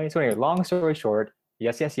in some way. So anyway, long story short,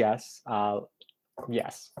 yes, yes, yes,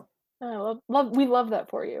 yes. We love that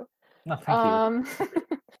for you. No, thank you. Um,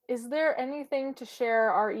 is there anything to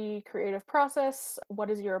share RE creative process? What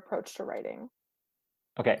is your approach to writing?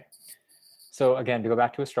 Okay, so again, to go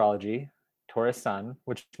back to astrology, Taurus sun,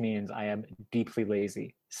 which means I am deeply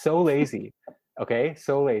lazy, so lazy Okay,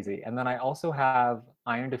 so lazy. And then I also have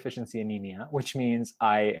iron deficiency anemia, which means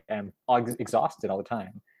I am exhausted all the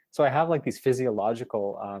time. So I have like these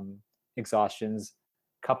physiological exhaustions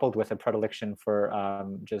coupled with a predilection for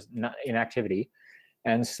just inactivity.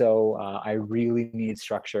 And so I really need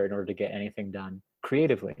structure in order to get anything done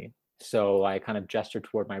creatively. So I kind of gesture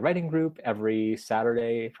toward my writing group every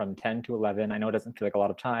Saturday from 10 to 11. I know it doesn't feel like a lot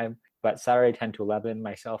of time, but Saturday 10 to 11,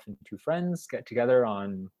 myself and two friends get together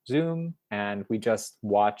on Zoom and we just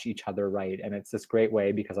watch each other write. And it's this great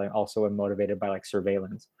way because I also am motivated by like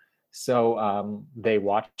surveillance. So they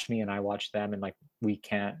watch me and I watch them, and like we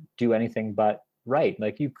can't do anything but write.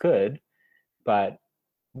 Like you could, but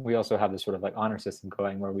we also have this sort of like honor system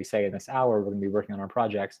going where we say in this hour we're going to be working on our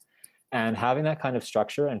projects, and having that kind of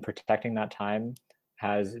structure and protecting that time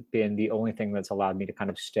has been the only thing that's allowed me to kind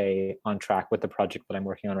of stay on track with the project that I'm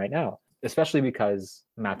working on right now, especially because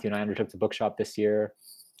Matthew and I undertook the bookshop this year,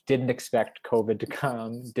 didn't expect COVID to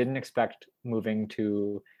come, didn't expect moving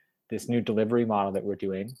to this new delivery model that we're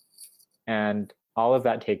doing, and all of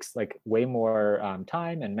that takes like way more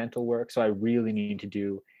time and mental work. So I really need to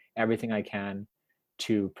do everything I can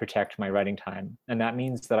to protect my writing time, and that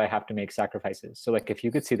means that I have to make sacrifices. So like if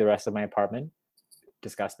you could see the rest of my apartment,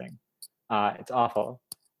 disgusting. It's awful.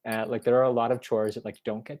 Like there are a lot of chores that like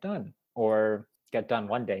don't get done or get done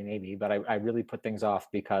one day maybe, but I really put things off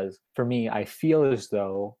because for me I feel as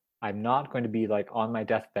though I'm not going to be like on my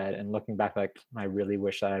deathbed and looking back like I really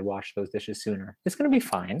wish that I'd washed those dishes sooner. It's going to be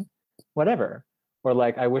fine, whatever. Or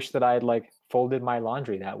like I wish that I'd like folded my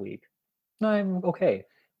laundry that week. I'm okay.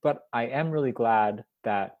 But I am really glad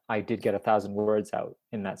that I did get 1,000 words out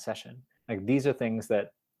in that session. Like these are things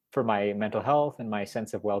that for my mental health and my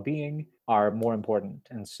sense of well-being are more important.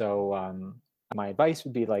 And so my advice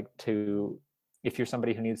would be like to, if you're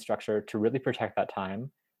somebody who needs structure, to really protect that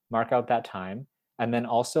time, mark out that time, and then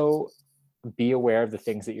also be aware of the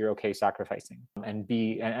things that you're okay sacrificing, and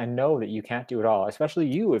and know that you can't do it all, especially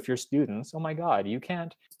you if you're students. Oh my god, you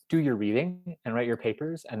can't do your reading and write your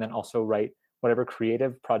papers and then also write whatever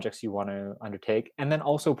creative projects you want to undertake, and then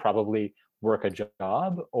also probably work a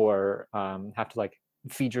job or have to like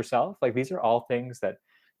feed yourself. Like these are all things that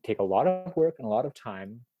take a lot of work and a lot of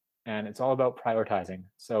time, and it's all about prioritizing.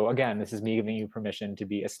 So again, this is me giving you permission to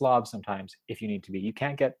be a slob sometimes if you need to be. You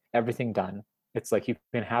can't get everything done. It's like you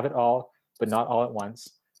can have it all but not all at once.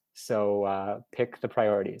 So pick the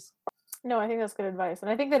priorities. No, I think that's good advice. And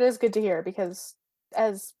I think that is good to hear because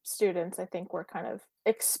as students, I think we're kind of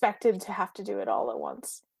expected to have to do it all at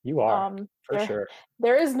once. You are, Um, for there sure.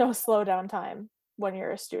 there is no slowdown time when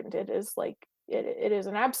you're a student. It is like it is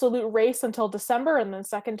an absolute race until December, and then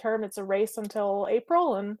second term it's a race until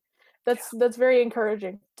April, and that's very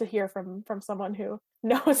encouraging to hear from someone who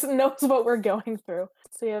knows what we're going through.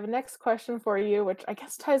 So we have a next question for you, which I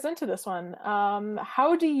guess ties into this one.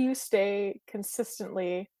 How do you stay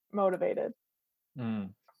consistently motivated? Mm.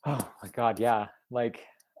 Oh my God, yeah. Like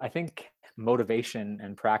I think motivation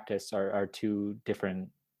and practice are two different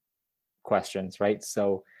questions, right?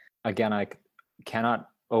 So again, cannot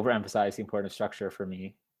overemphasize the importance of structure for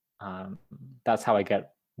me. Um, that's how I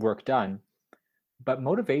get work done. But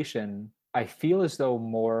motivation, I feel as though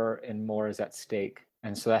more and more is at stake.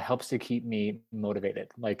 And so that helps to keep me motivated.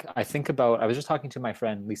 Like I was just talking to my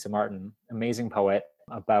friend Lisa Martin, amazing poet,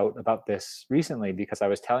 about this recently because I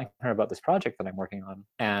was telling her about this project that I'm working on.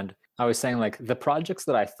 And I was saying like the projects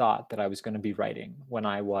that I thought that I was going to be writing when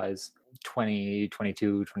I was 20,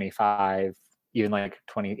 22, 25, even like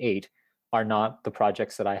 28 are not the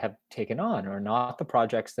projects that I have taken on, or not the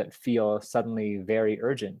projects that feel suddenly very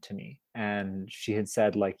urgent to me. And she had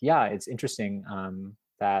said, like, yeah, it's interesting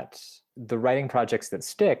that the writing projects that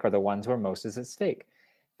stick are the ones where most is at stake.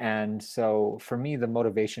 And so for me, the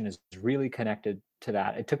motivation is really connected to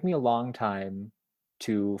that. It took me a long time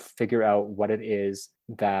to figure out what it is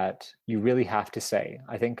that you really have to say.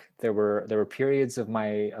 I think there were periods of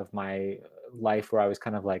my life where I was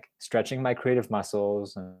kind of like stretching my creative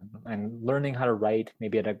muscles and learning how to write,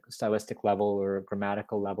 maybe at a stylistic level or a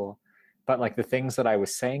grammatical level. But like the things that I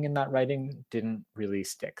was saying in that writing didn't really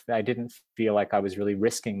stick. I didn't feel like I was really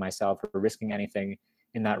risking myself or risking anything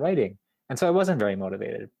in that writing. And so I wasn't very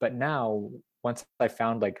motivated. But now, once I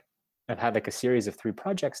found like I've had like a series of 3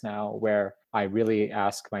 projects now where I really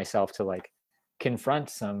ask myself to like confront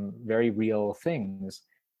some very real things,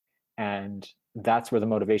 and that's where the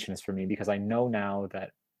motivation is for me, because I know now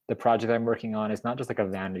that the project I'm working on is not just like a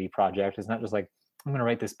vanity project. It's not just like I'm going to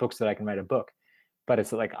write this book so that I can write a book, but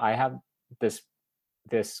it's like I have this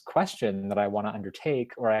question that I want to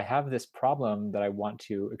undertake, or I have this problem that I want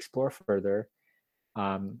to explore further.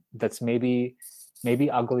 That's maybe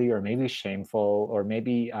ugly or maybe shameful or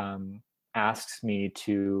maybe asks me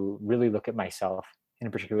to really look at myself in a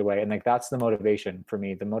particular way. And like that's the motivation for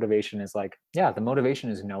me. The motivation is like, yeah, the motivation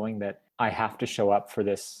is knowing that I have to show up for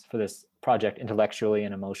this project intellectually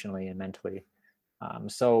and emotionally and mentally.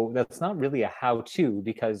 So that's not really a how-to,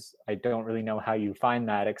 because I don't really know how you find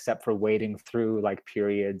that except for wading through like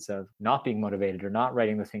periods of not being motivated or not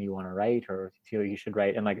writing the thing you want to write or feel you should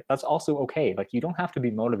write. And like that's also okay. Like you don't have to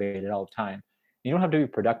be motivated all the time. You don't have to be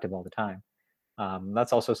productive all the time.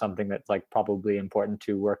 That's also something that's like probably important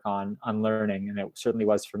to work on unlearning, and it certainly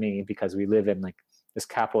was for me, because we live in like this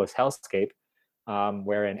capitalist hellscape,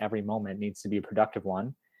 wherein every moment needs to be a productive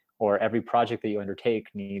one, or every project that you undertake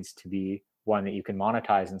needs to be one that you can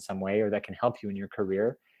monetize in some way or that can help you in your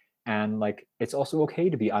career. And like it's also okay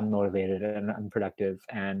to be unmotivated and unproductive,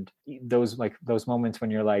 and those moments when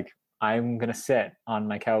you're like, I'm gonna sit on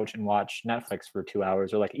my couch and watch Netflix for 2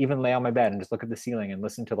 hours, or like even lay on my bed and just look at the ceiling and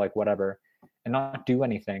listen to like whatever and not do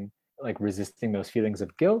anything, like resisting those feelings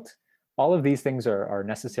of guilt. All of these things are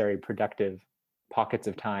necessary, productive pockets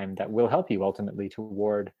of time that will help you ultimately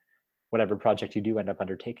toward whatever project you do end up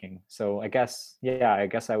undertaking. So I guess, yeah, I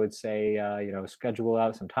guess I would say, schedule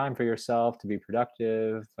out some time for yourself to be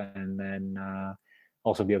productive, and then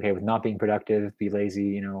also be okay with not being productive, be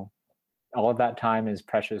lazy. All of that time is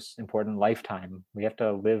precious, important lifetime. We have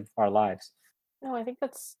to live our lives. No, I think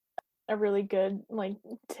that's a really good like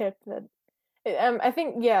tip that I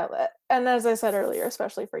think yeah, and as I said earlier,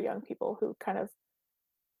 especially for young people who kind of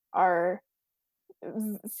are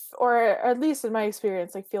or at least in my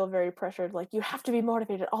experience like feel very pressured, like you have to be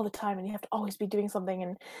motivated all the time and you have to always be doing something,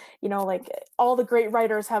 and like all the great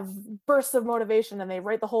writers have bursts of motivation and they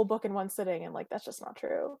write the whole book in one sitting, and like that's just not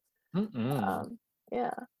true. Mm-mm.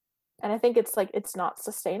 Yeah, and I think it's like it's not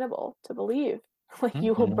sustainable to believe like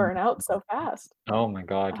you will Mm-mm. burn out so fast. Oh my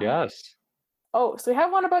God, uh, yes. oh, so we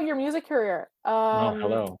have one about your music career. Oh,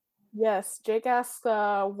 hello. Yes, Jake asks,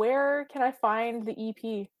 where can I find the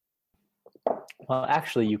EP? Well,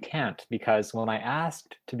 actually, you can't, because when I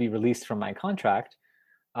asked to be released from my contract,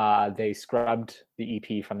 they scrubbed the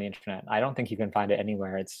EP from the internet. I don't think you can find it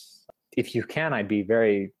anywhere. If you can, I'd be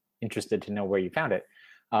very interested to know where you found it.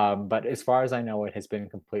 But as far as I know, it has been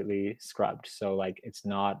completely scrubbed. So like, it's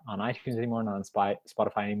not on iTunes anymore, not on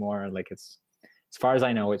Spotify anymore. Like as far as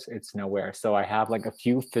I know, it's nowhere. So I have like a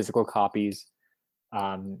few physical copies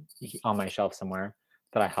on my shelf somewhere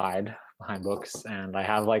that I hide behind books, and I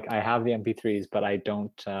have the MP3s, but I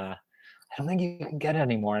don't think you can get it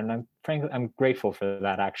anymore. And I'm grateful for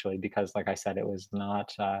that, actually, because like I said, it was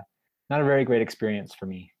not a very great experience for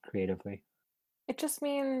me creatively. It just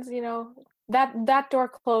means, that door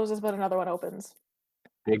closes but another one opens.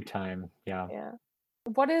 Big time, yeah. Yeah.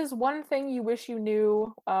 What is one thing you wish you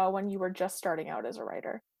knew when you were just starting out as a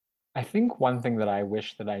writer? I think one thing that I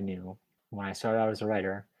wish that I knew when I started out as a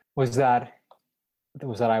writer was that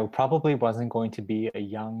I probably wasn't going to be a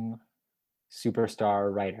young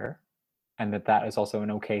superstar writer, and that is also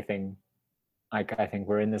an okay thing. Like I think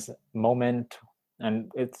we're in this moment, and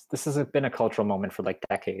this has been a cultural moment for like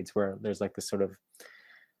decades, where there's like this sort of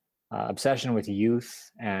obsession with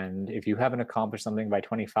youth, and if you haven't accomplished something by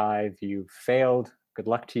 25, you've failed. Good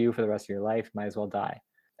luck to you for the rest of your life. Might as well die.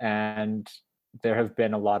 And there have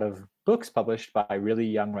been a lot of books published by really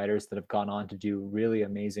young writers that have gone on to do really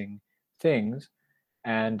amazing things,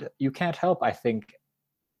 and you can't help, I think,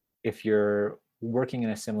 if you're working in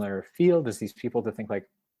a similar field as these people, to think like,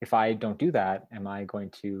 if I don't do that, am I going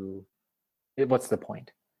to, what's the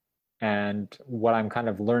point? And what I'm kind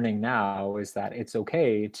of learning now is that it's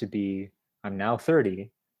okay to be, I'm now 30.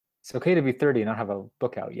 It's okay to be 30 and not have a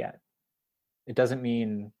book out yet. It doesn't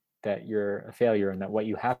mean that you're a failure and that what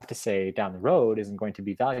you have to say down the road isn't going to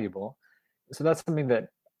be valuable. So that's something that,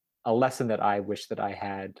 a lesson that I wish that I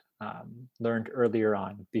had learned earlier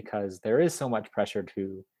on, because there is so much pressure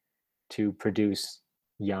to produce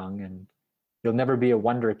young, and you'll never be a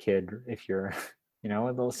wonder kid if you're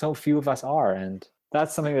so few of us are, and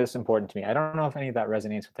that's something that's important to me. I don't know if any of that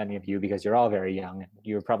resonates with any of you, because you're all very young and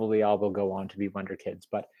you probably all will go on to be wonder kids,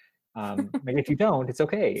 but like if you don't, it's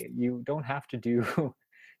okay. You don't have to do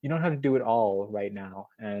it all right now.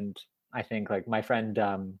 And I think like my friend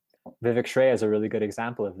Vivek Shrey is a really good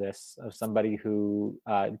example of this, of somebody who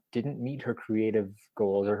didn't meet her creative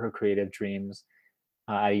goals or her creative dreams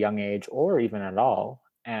at a young age or even at all.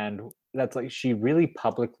 And that's like, she really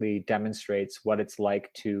publicly demonstrates what it's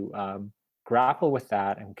like to grapple with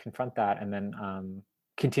that and confront that, and then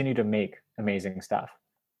continue to make amazing stuff.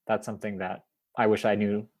 That's something that I wish I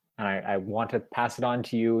knew. And I want to pass it on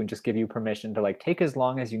to you and just give you permission to like take as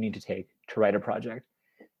long as you need to take to write a project,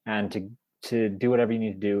 and to do whatever you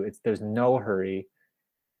need to do. There's no hurry.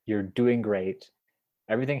 You're doing great.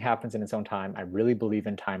 Everything happens in its own time. I really believe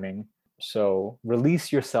in timing. So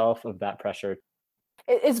release yourself of that pressure.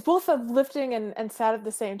 It's both uplifting and sad at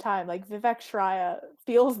the same time. Like Vivek Shraya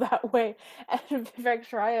feels that way, and Vivek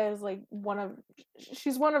Shraya is like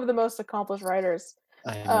she's one of the most accomplished writers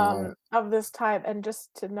I know. of this time, and just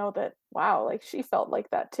to know that, wow, like she felt like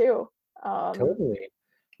that too. Um, Totally.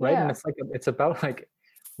 Right. And yeah. it's like, it's about like,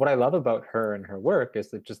 what I love about her and her work is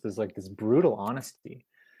that just there's like this brutal honesty.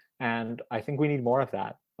 And I think we need more of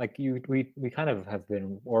that. Like we kind of have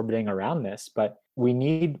been orbiting around this, but we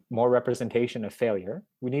need more representation of failure.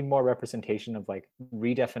 We need more representation of like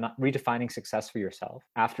redefining success for yourself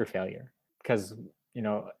after failure. Because, you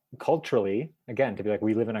know, culturally, again, to be like,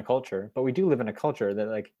 we live in a culture, but we do live in a culture that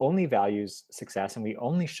like only values success, and we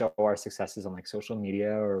only show our successes on like social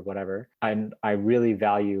media or whatever. And I really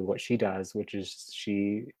value what she does, which is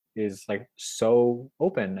she is like so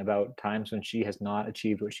open about times when she has not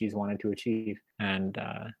achieved what she's wanted to achieve, and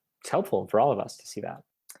it's helpful for all of us to see that.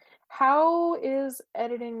 How is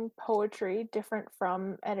editing poetry different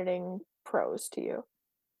from editing prose to you?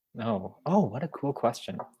 Oh, what a cool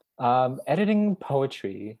question. Editing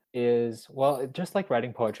poetry is, well, just like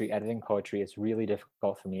writing poetry, editing poetry is really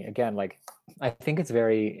difficult for me. Again, like, I think it's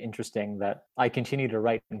very interesting that I continue to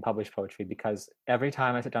write and publish poetry, because every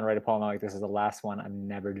time I sit down to write a poem, I'm like, this is the last one. I'm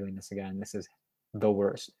never doing this again. This is the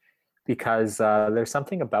worst. Because there's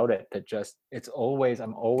something about it that just,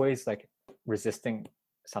 I'm always like resisting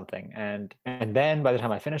something, and then by the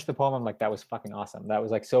time I finish the poem, I'm like, that was fucking awesome. That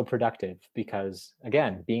was like so productive, because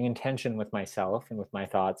again, being in tension with myself and with my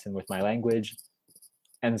thoughts and with my language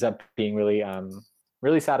ends up being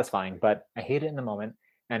really satisfying. But I hate it in the moment.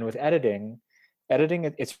 And with editing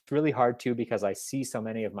it's really hard too, because I see so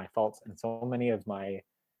many of my faults and so many of my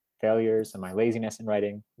failures and my laziness in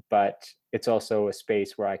writing. But it's also a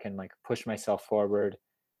space where I can like push myself forward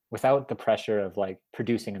without the pressure of like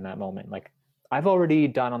producing in that moment. Like, I've already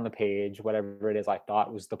done on the page whatever it is I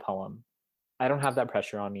thought was the poem. I don't have that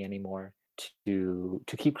pressure on me anymore to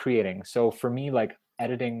keep creating. So for me, like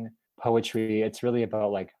editing poetry, it's really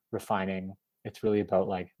about like refining. It's really about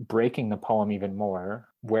like breaking the poem even more.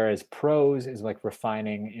 Whereas prose is like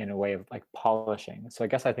refining in a way of like polishing. So I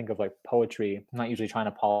guess I think of like poetry, I'm not usually trying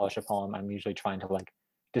to polish a poem. I'm usually trying to like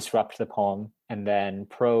disrupt the poem. And then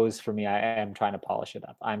prose for me, I am trying to polish it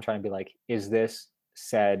up. I'm trying to be like, is this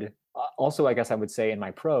said? Also, I guess I would say in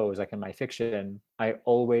my prose, like in my fiction, I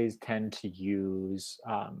always tend to use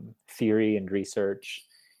theory and research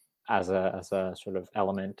as a sort of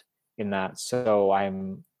element in that. So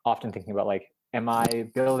I'm often thinking about like, am I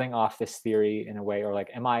building off this theory in a way, or like,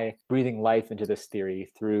 am I breathing life into this theory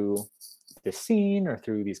through this scene or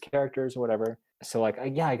through these characters or whatever? So like,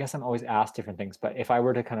 yeah, I guess I'm always asked different things. But if I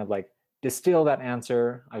were to kind of like distill that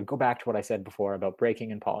answer, I would go back to what I said before about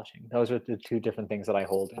breaking and polishing. Those are the two different things that I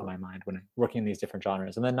hold in my mind when I'm working in these different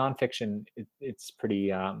genres. And then nonfiction, it's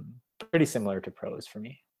pretty similar to prose for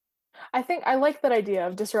me. I think I like that idea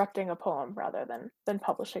of disrupting a poem rather than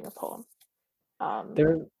publishing a poem. Um,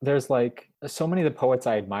 There's like so many of the poets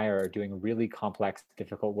I admire are doing really complex,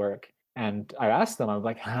 difficult work. And I asked them, I'm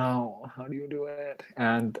like, how do you do it?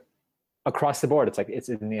 And across the board, it's like, it's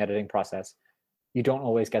in the editing process. You don't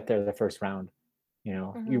always get there the first round. You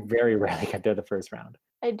know, you mhm. very rarely get there the first round.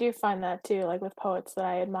 I do find that too, like with poets that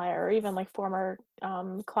I admire, or even like former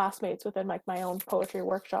classmates within like my own poetry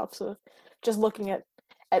workshops, of just looking at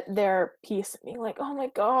their piece and being like, oh my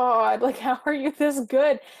god, like how are you this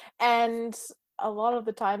good? And a lot of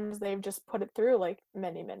the times they've just put it through like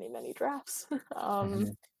many, many, many drafts.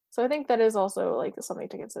 Mhm. So I think that is also like something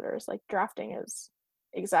to consider. Is like drafting is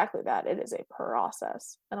exactly that. It is a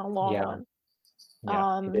process and a long Yeah, one. yeah, it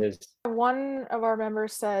Um, is. one of our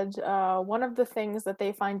members said one of the things that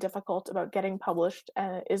they find difficult about getting published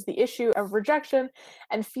is the issue of rejection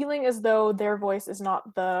and feeling as though their voice is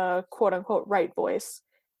not the quote unquote right voice.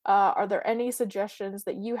 Are there any suggestions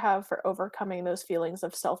that you have for overcoming those feelings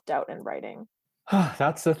of self doubt in writing?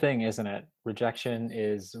 That's the thing, isn't it? Rejection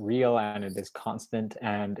is real and it is constant,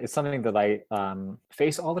 and it's something that I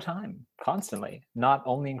face all the time, constantly. Not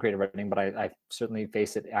only in creative writing, but I certainly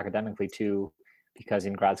face it academically too, because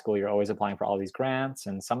in grad school you're always applying for all these grants,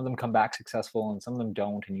 and some of them come back successful, and some of them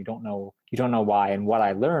don't, and you don't know why. And what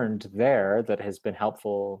I learned there that has been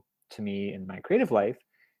helpful to me in my creative life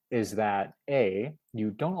is that you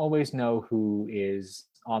don't always know who is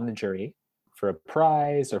on the jury for a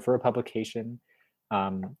prize or for a publication,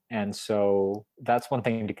 and so that's one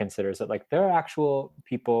thing to consider, is that like there are actual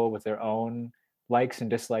people with their own likes and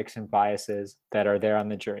dislikes and biases that are there on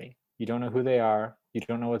the jury. You don't know who they are. You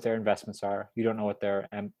don't know what their investments are. You don't know what their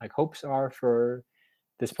like hopes are for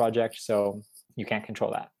this project. So you can't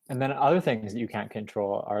control that. And then other things that you can't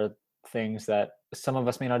control are things that some of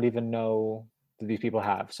us may not even know that these people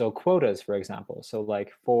have. So quotas, for example. So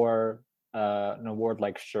like for an award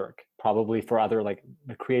like Shirk, probably for other like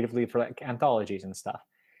creatively for like anthologies and stuff,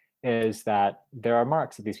 is that there are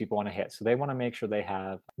marks that these people want to hit. So they want to make sure they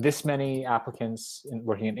have this many applicants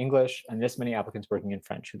working in English and this many applicants working in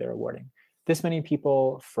French who they're awarding. This many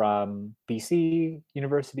people from BC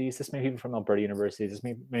universities, this many people from Alberta universities, this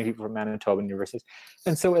many people from Manitoba universities.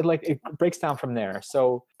 And so it breaks down from there.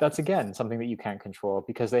 So that's again something that you can't control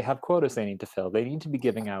because they have quotas they need to fill. They need to be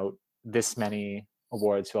giving out this many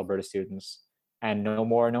awards to Alberta students and no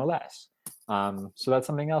more, no less. So that's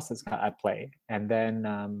something else that's at play. And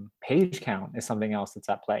then page count is something else that's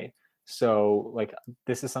at play. So like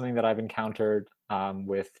this is something that I've encountered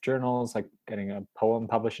with journals, like getting a poem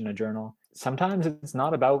published in a journal. Sometimes it's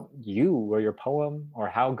not about you or your poem or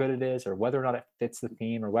how good it is or whether or not it fits the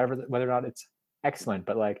theme or whether or not it's excellent.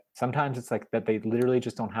 But like sometimes it's like that they literally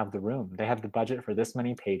just don't have the room. They have the budget for this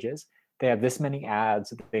many pages. They have this many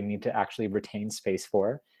ads that they need to actually retain space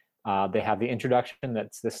for. They have the introduction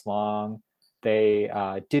that's this long. They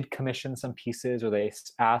did commission some pieces or they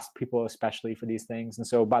asked people especially for these things. And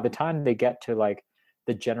so by the time they get to like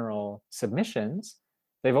the general submissions,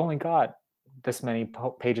 they've only got this many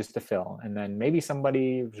pages to fill. And then maybe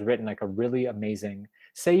somebody's written like a really amazing,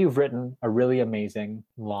 say you've written a really amazing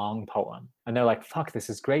long poem and they're like, fuck, this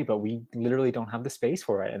is great, but we literally don't have the space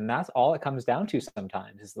for it. And that's all it comes down to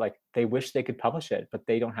sometimes is like they wish they could publish it, but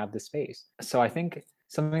they don't have the space. So I think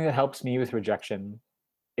something that helps me with rejection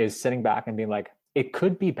is sitting back and being like, it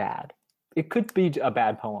could be bad. It could be a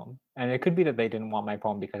bad poem. And it could be that they didn't want my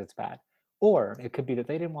poem because it's bad. Or it could be that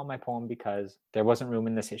they didn't want my poem because there wasn't room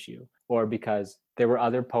in this issue, or because there were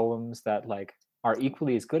other poems that like are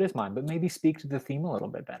equally as good as mine, but maybe speak to the theme a little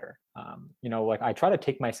bit better. Like I try to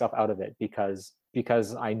take myself out of it because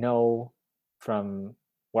I know from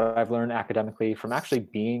what I've learned academically, from actually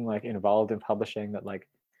being like involved in publishing, that like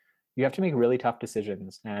you have to make really tough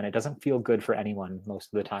decisions and it doesn't feel good for anyone most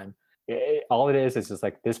of the time. All it is just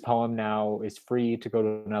like this poem now is free to go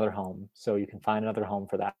to another home, so you can find another home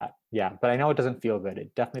for that. Yeah, but I know it doesn't feel good.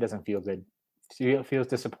 It definitely doesn't feel good. It feels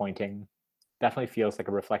disappointing. Definitely feels like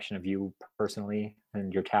a reflection of you personally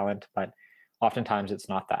and your talent, but oftentimes it's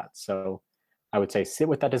not that. So I would say sit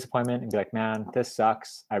with that disappointment and be like, man, this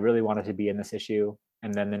sucks. I really wanted to be in this issue.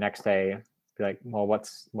 And then the next day be like, well,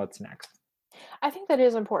 what's next? I think that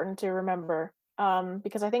is important to remember,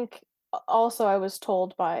 because I think also I was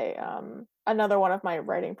told by another one of my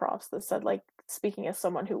writing profs that said, like, speaking as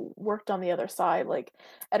someone who worked on the other side, like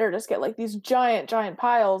editors get like these giant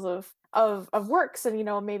piles of works,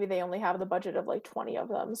 and maybe they only have the budget of like 20 of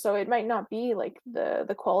them, so it might not be like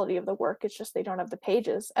the quality of the work, it's just they don't have the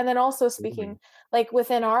pages. And then also speaking, like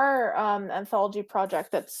within our anthology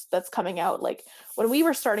project that's coming out, like when we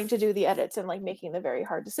were starting to do the edits and like making the very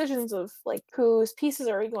hard decisions of like whose pieces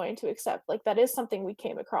are we going to accept, like that is something we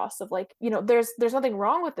came across of like, there's nothing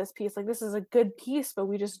wrong with this piece, like this is a good piece, but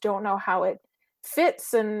we just don't know how it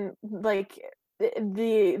fits. And like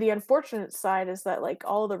the unfortunate side is that like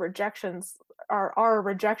all the rejections are a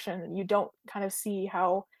rejection, and you don't kind of see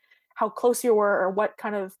how close you were or what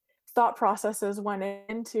kind of thought processes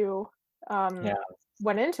Yeah.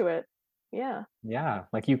 went into it. Yeah. Yeah,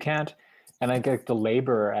 like you can't, and I get the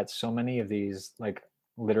labor at so many of these like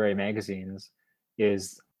literary magazines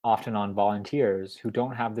is often on volunteers who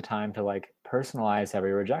don't have the time to like personalize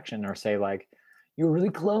every rejection or say like you were really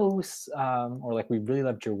close, or like we really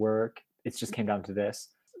loved your work. It just came down to this.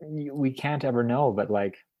 We can't ever know, but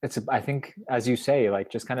like I think as you say,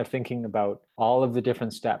 like just kind of thinking about all of the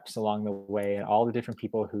different steps along the way and all the different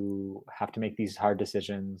people who have to make these hard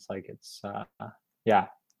decisions. Like yeah,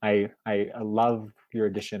 I love your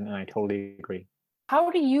addition and I totally agree.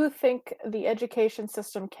 How do you think the education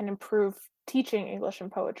system can improve teaching English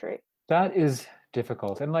and poetry? That is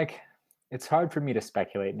difficult. And like it's hard for me to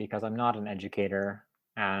speculate because I'm not an educator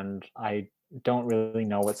and I don't really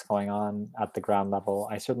know what's going on at the ground level.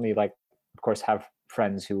 I certainly like of course have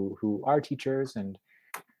friends who are teachers and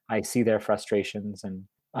I see their frustrations and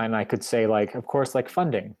I could say like of course like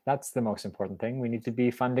funding. That's the most important thing. We need to be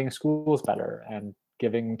funding schools better and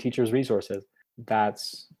giving teachers resources.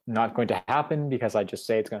 That's not going to happen because I just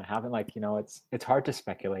say it's going to happen. Like, it's hard to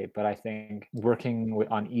speculate, but I think working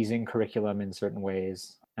on easing curriculum in certain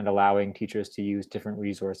ways and allowing teachers to use different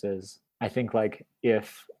resources. I think like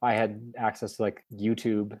if I had access to like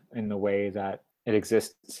YouTube in the way that it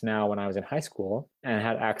exists now when I was in high school and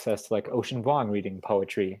had access to like Ocean Vuong reading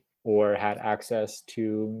poetry or had access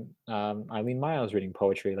to Eileen Myles reading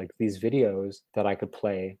poetry, like these videos that I could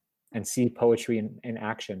play and see poetry in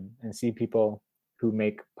action and see people who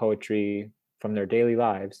make poetry from their daily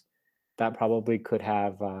lives, that probably could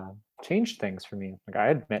have changed things for me. Like I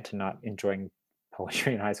admit to not enjoying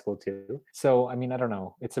poetry in high school too. So I mean, I don't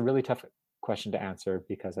know. It's a really tough question to answer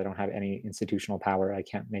because I don't have any institutional power. I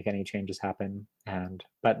can't make any changes happen. And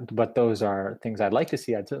but those are things I'd like to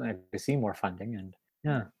see. I'd certainly like to see more funding. And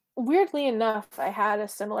yeah. Weirdly enough, I had a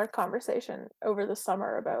similar conversation over the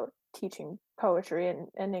summer about teaching poetry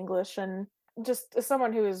and English, and just as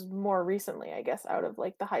someone who is more recently, I guess, out of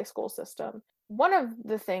like the high school system. One of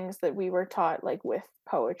the things that we were taught like with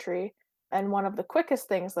poetry, and one of the quickest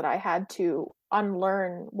things that I had to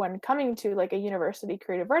unlearn when coming to like a university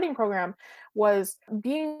creative writing program was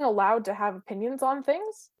being allowed to have opinions on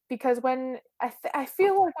things. Because when I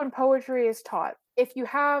feel like when poetry is taught, if you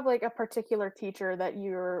have like a particular teacher that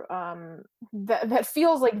you're that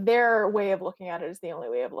feels like their way of looking at it is the only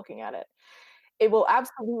way of looking at it, it will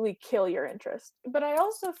absolutely kill your interest. But I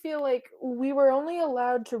also feel like we were only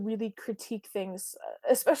allowed to really critique things,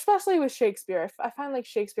 especially with Shakespeare. I find like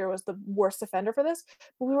Shakespeare was the worst offender for this,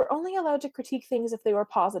 but we were only allowed to critique things if they were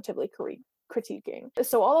positively critiquing.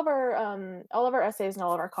 So all of our essays and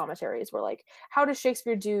all of our commentaries were like, how does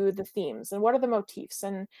Shakespeare do the themes, and what are the motifs,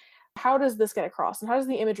 and how does this get across, and how does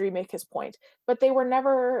the imagery make his point? But they were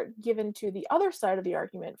never given to the other side of the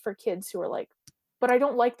argument for kids who are like, but I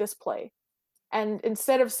don't like this play. And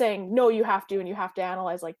instead of saying, no, you have to, and you have to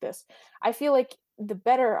analyze like this, I feel like the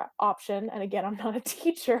better option, and again, I'm not a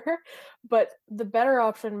teacher, but the better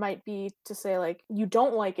option might be to say, like, you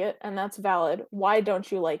don't like it, and that's valid. Why don't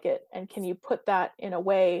you like it? And can you put that in a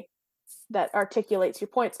way that articulates your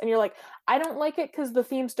points? And you're like, I don't like it because the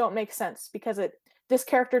themes don't make sense, because this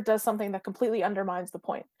character does something that completely undermines the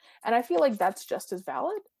point. And I feel like that's just as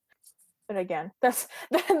valid. But again, that's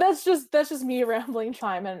just me rambling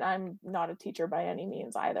time, and I'm not a teacher by any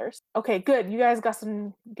means either. Okay, good. You guys got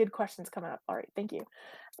some good questions coming up. All right, thank you.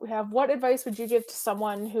 We have, what advice would you give to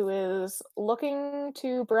someone who is looking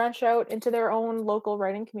to branch out into their own local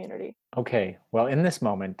writing community? Okay. Well, in this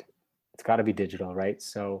moment, it's got to be digital, right?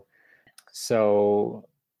 So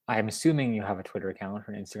I'm assuming you have a Twitter account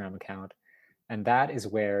or an Instagram account, and that is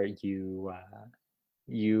where you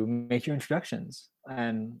make your introductions.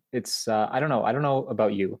 And it's I don't know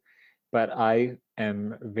about you, but I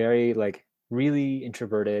am very like really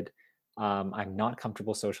introverted. I'm not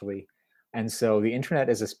comfortable socially, and so the internet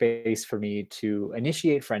is a space for me to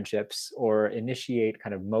initiate friendships or initiate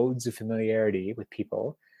kind of modes of familiarity with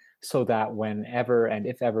people, so that whenever and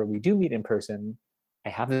if ever we do meet in person, I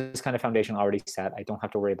have this kind of foundation already set. I don't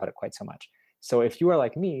have to worry about it quite so much. So if you are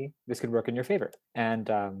like me, this could work in your favor.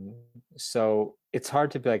 And so it's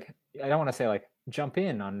hard to be like, I don't want to say like jump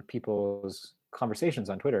in on people's conversations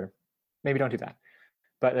on Twitter. Maybe don't do that.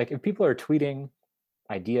 But like if people are tweeting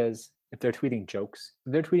ideas, if they're tweeting jokes,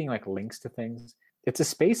 if they're tweeting like links to things, it's a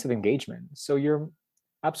space of engagement. So you're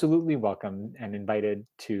absolutely welcome and invited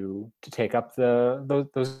to take up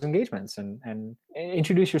those engagements and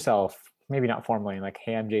introduce yourself. Maybe not formally, like,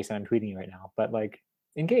 hey, I'm Jason, I'm tweeting you right now, but like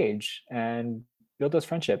engage and build those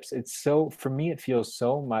friendships. It's so, for me, it feels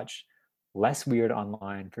so much less weird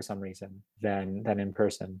online for some reason than in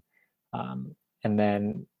person. And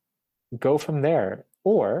then go from there.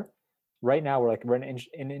 Or right now we're in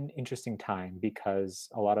an interesting time because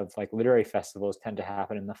a lot of like literary festivals tend to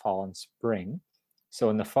happen in the fall and spring. So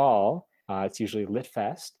in the fall, it's usually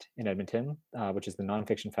LitFest in Edmonton, which is the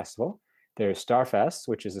nonfiction festival. There's Starfest,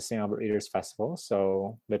 which is the St. Albert Readers Festival.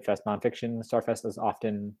 So LitFest nonfiction, Starfest is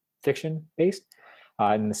often fiction based.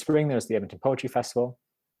 In the spring, there's the Edmonton Poetry Festival.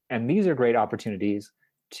 And these are great opportunities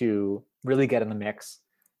to really get in the mix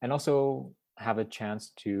and also have a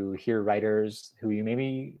chance to hear writers who you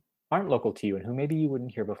maybe aren't local to you and who maybe you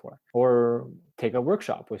wouldn't hear before, or take a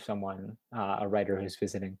workshop with someone, a writer who's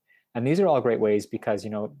visiting. And these are all great ways because, you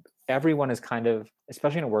know, everyone is kind of,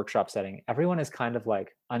 especially in a workshop setting, everyone is kind of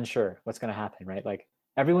like unsure what's going to happen, right? Like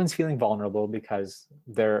everyone's feeling vulnerable because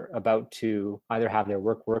they're about to either have their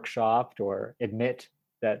work workshopped or admit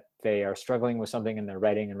that they are struggling with something in their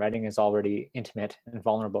writing, and writing is already intimate and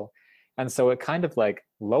vulnerable. And so it kind of like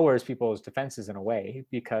lowers people's defenses in a way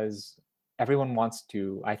because everyone wants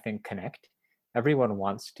to, I think, connect. Everyone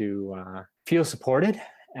wants to feel supported.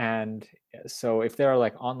 And so if there are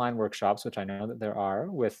like online workshops, which I know that there are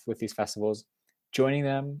with these festivals, joining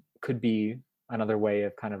them could be another way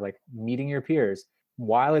of kind of like meeting your peers.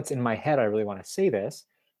 While it's in my head, I really want to say this.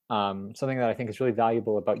 Something that I think is really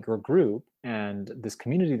valuable about your group and this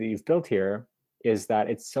community that you've built here is that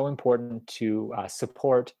it's so important to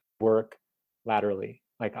support work laterally.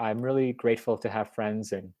 Like I'm really grateful to have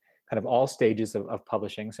friends in kind of all stages of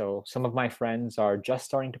publishing. So some of my friends are just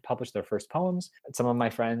starting to publish their first poems. Some of my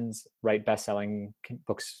friends write best-selling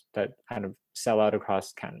books that kind of sell out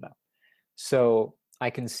across Canada. So I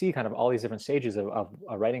can see kind of all these different stages of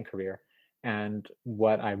a writing career. And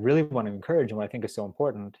what I really want to encourage and what I think is so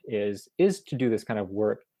important is to do this kind of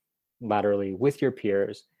work laterally with your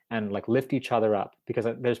peers and like lift each other up, because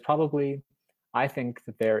there's probably, I think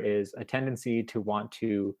that there is a tendency to want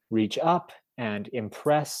to reach up and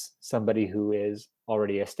impress somebody who is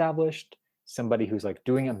already established, somebody who's like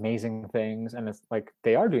doing amazing things, and it's like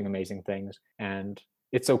they are doing amazing things, and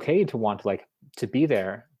it's okay to want to like to be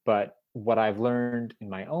there. But what I've learned in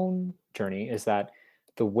my own journey is that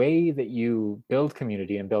the way that you build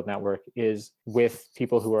community and build network is with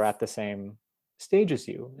people who are at the same stage as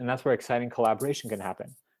you, and that's where exciting collaboration can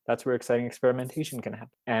happen. That's where exciting experimentation can happen.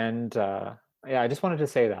 And yeah, I just wanted to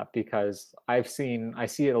say that because I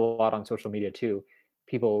see it a lot on social media too.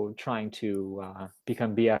 People trying to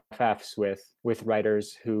become BFFs with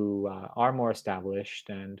writers who are more established,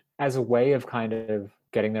 and as a way of kind of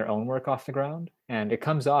getting their own work off the ground. And it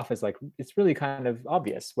comes off as like it's really kind of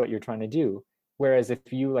obvious what you're trying to do. Whereas if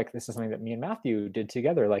you like, this is something that me and Matthew did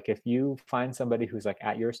together. Like if you find somebody who's like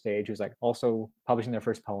at your stage, who's like also publishing their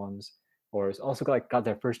first poems, or is also like got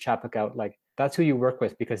their first chapbook out, like that's who you work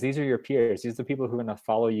with, because these are your peers. These are the people who are going to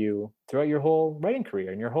follow you throughout your whole writing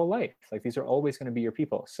career and your whole life. Like these are always going to be your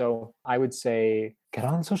people. So I would say get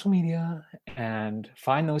on social media and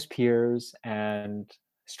find those peers and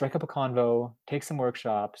strike up a convo, take some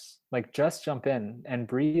workshops, like just jump in. And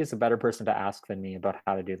Bree is a better person to ask than me about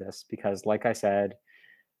how to do this, because like I said,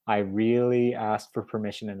 I really asked for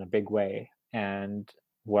permission in a big way. And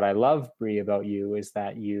what I love, Bree, about you is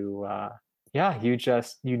that yeah,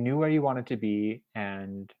 you knew where you wanted to be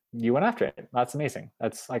and you went after it. That's amazing.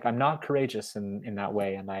 That's like, I'm not courageous in that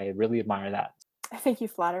way. And I really admire that. I think you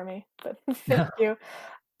flatter me, but thank you.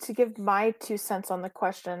 To give my 2 cents on the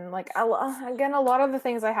question, like, again, a lot of the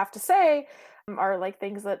things I have to say are like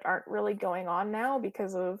things that aren't really going on now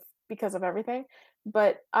because of everything.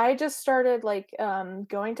 But I just started like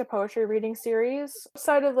going to poetry reading series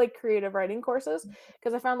outside of like creative writing courses,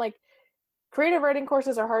 because I found like creative writing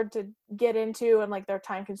courses are hard to get into and like they're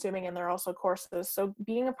time consuming and they're also courses. So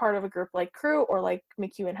being a part of a group like Crew or like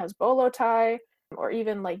McEwen has Bolo Tie, or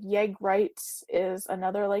even like Yeg Writes is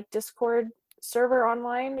another like Discord server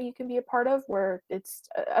online that you can be a part of, where it's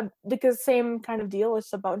because same kind of deal.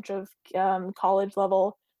 It's a bunch of college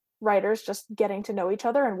level writers just getting to know each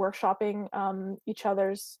other and workshopping each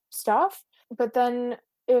other's stuff. But then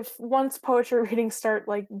if once poetry readings start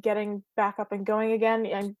like getting back up and going again,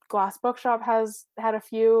 and Glass Bookshop has had a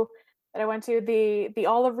few that I went to, the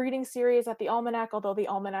Olive reading series at the Almanac, although the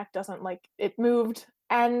Almanac doesn't, like, it moved.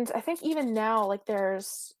 And I think even now like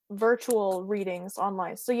there's virtual readings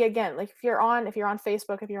online. So yeah, again, like if you're on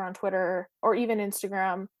Facebook, if you're on Twitter or even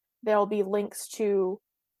Instagram, there'll be links to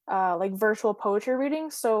like virtual poetry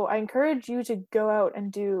readings. So I encourage you to go out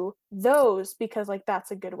and do those, because like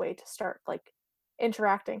that's a good way to start like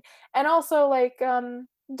interacting. And also like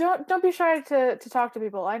don't be shy to talk to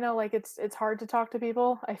people. I know like it's hard to talk to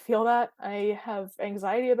people. I feel that. I have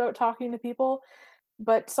anxiety about talking to people,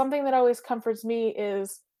 but something that always comforts me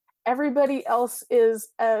is everybody else is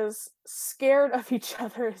as scared of each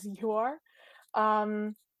other as you are.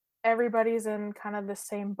 Um Everybody's in kind of the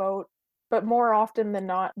same boat, but more often than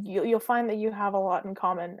not you'll find that you have a lot in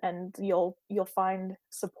common, and you'll find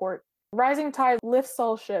support. Rising tide lifts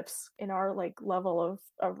all ships in our like level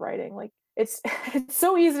of writing. Like it's it's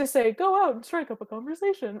so easy to say go out and strike up a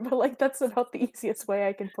conversation, but like that's about the easiest way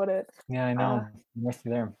I can put it. Yeah, I uh, know. I'm with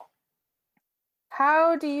you there.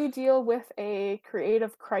 how do you deal with a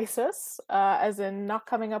creative crisis, as in not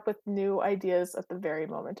coming up with new ideas at the very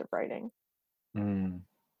moment of writing? Mm.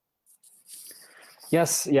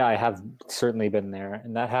 Yes, yeah, I have certainly been there,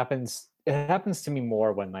 and that happens. It happens to me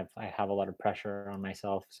more when I have a lot of pressure on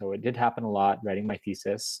myself. So it did happen a lot writing my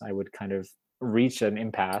thesis. I would kind of reach an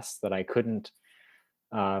impasse that I couldn't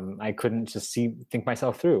just think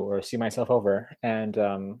myself through or see myself over. And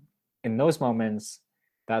in those moments,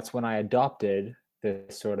 that's when I adopted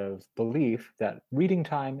this sort of belief that reading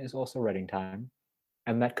time is also writing time,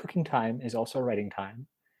 and that cooking time is also writing time,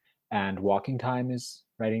 and walking time is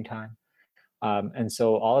writing time. And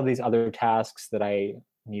so all of these other tasks that I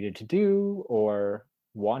needed to do or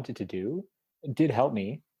wanted to do did help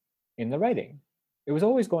me in the writing. It was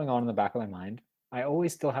always going on in the back of my mind. I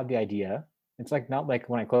always still had the idea. It's like not like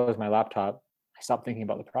when I close my laptop, I stop thinking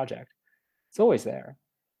about the project. It's always there.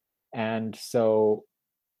 And so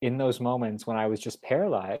in those moments when I was just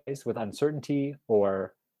paralyzed with uncertainty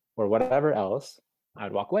or whatever else,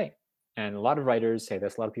 I'd walk away. And a lot of writers say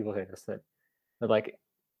this, a lot of people say this, that like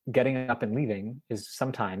getting up and leaving is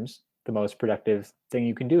sometimes the most productive thing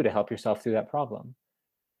you can do to help yourself through that problem.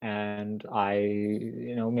 And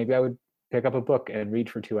maybe I would pick up a book and read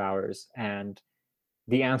for 2 hours, and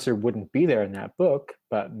the answer wouldn't be there in that book,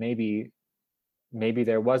 but maybe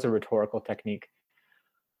there was a rhetorical technique,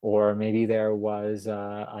 or maybe there was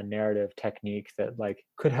a narrative technique that like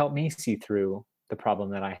could help me see through the problem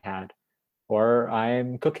that I had. Or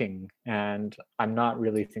I'm cooking and I'm not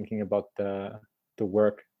really thinking about the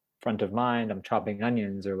work front of mind. I'm chopping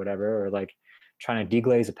onions or whatever, or like trying to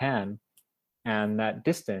deglaze a pan, and that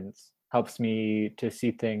distance helps me to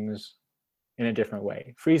see things in a different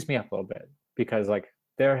way, frees me up a little bit, because like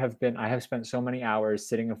I have spent so many hours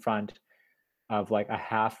sitting in front of like a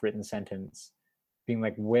half written sentence being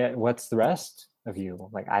like, what's the rest of you?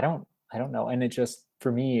 Like I don't know. And it just,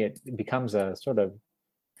 for me, it becomes a sort of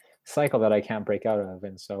cycle that I can't break out of.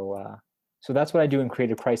 And so that's what I do in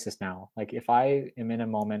creative crisis now. Like if I am in a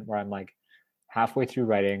moment where I'm like halfway through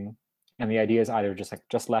writing and the idea is either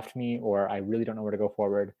just left me, or I really don't know where to go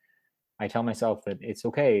forward, I tell myself that it's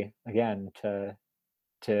okay again to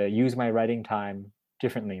use my writing time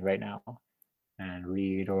differently right now, and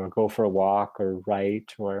read or go for a walk or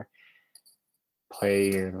write or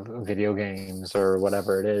play video games or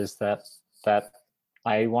whatever it is that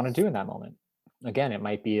I want to do in that moment. Again, it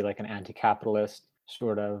might be like an anti-capitalist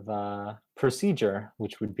sort of procedure,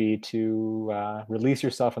 which would be to release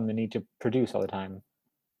yourself from the need to produce all the time.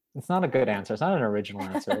 It's not a good answer. It's not an original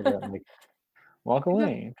answer, but like walk It does-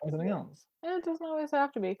 away, try something yeah. else. It doesn't always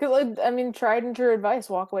have to be, because like, I mean, tried and true advice: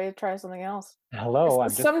 walk away, try something else. Hello, I'm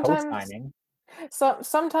just Sometimes, co-signing.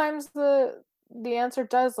 sometimes the answer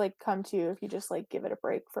does like come to you if you just like give it a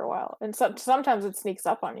break for a while, and sometimes it sneaks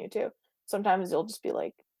up on you too. Sometimes you'll just be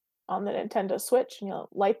like on the Nintendo Switch, and your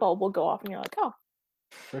light bulb will go off, and you're like, oh.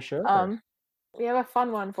 For sure. Um, we have a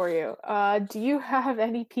fun one for you. Do you have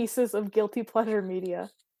any pieces of guilty pleasure media?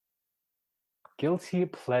 Guilty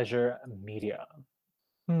pleasure media.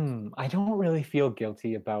 I don't really feel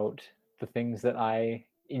guilty about the things that I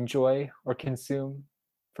enjoy or consume.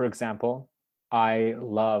 For example, I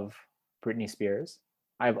love Britney Spears.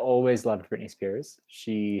 I've always loved Britney Spears.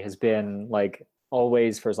 She has been like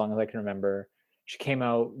always for as long as I can remember. She came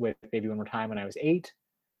out with Baby One More Time when I was 8.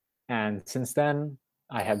 And since then,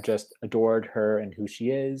 I have just adored her and who she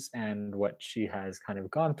is and what she has kind of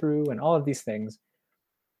gone through and all of these things.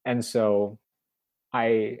 And so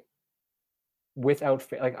I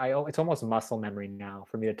it's almost muscle memory now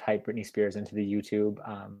for me to type Britney Spears into the YouTube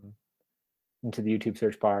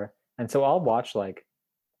search bar, and so I'll watch like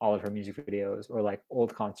all of her music videos or like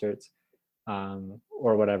old concerts,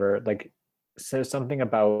 or whatever. Like, so something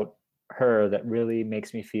about her that really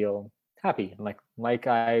makes me feel happy, like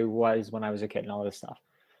I was when I was a kid and all this stuff.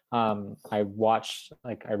 I rewatch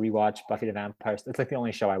Buffy the Vampire. It's like the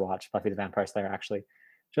only show I watch, Buffy the Vampire Slayer, actually,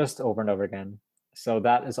 just over and over again. So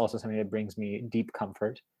that is also something that brings me deep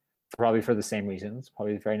comfort, probably for the same reasons,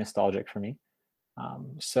 probably very nostalgic for me.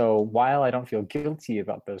 So while I don't feel guilty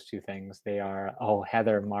about those two things, they are, oh,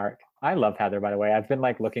 Heather, Mark. I love Heather, by the way. I've been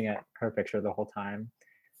like looking at her picture the whole time.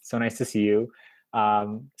 So nice to see you.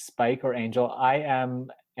 Spike or Angel? I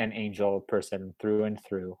am an Angel person through and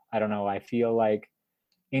through. I don't know. I feel like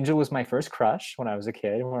Angel was my first crush when I was a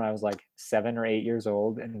kid, when I was like 7 or 8 years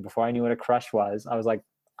old. And before I knew what a crush was, I was like,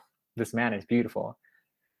 this man is beautiful.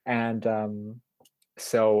 And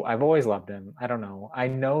so I've always loved him. I don't know. I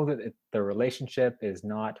know that the relationship is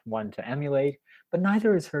not one to emulate, but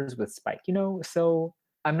neither is hers with Spike, you know? So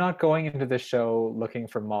I'm not going into the show looking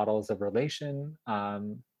for models of relation. I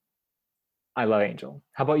love Angel.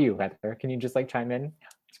 How about you, Heather? Can you just like chime in?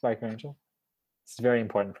 Spike or Angel? It's very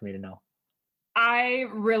important for me to know. I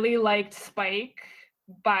really liked Spike,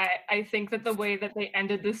 but I think that the way that they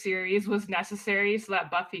ended the series was necessary so that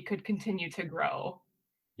Buffy could continue to grow.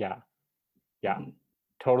 Yeah, yeah,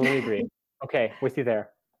 totally agree. Okay, with you there.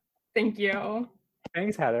 Thank you.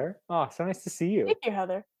 Thanks, Heather. Oh, so nice to see you. Thank you,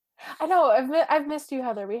 Heather. I know I've missed you,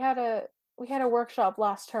 Heather. We had a workshop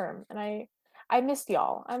last term, and I missed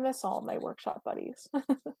y'all. I miss all my workshop buddies.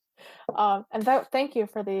 And thank you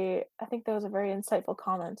for I think that was a very insightful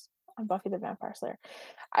comment on Buffy the Vampire Slayer.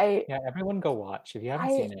 I Yeah, everyone go watch if you haven't I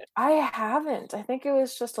seen it. I haven't. I think it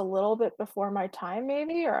was just a little bit before my time,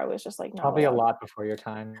 maybe, or I was just like not Probably a allowed. lot before your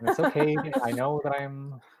time. It's okay. I know that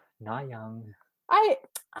I'm not young. I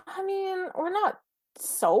I mean, we're not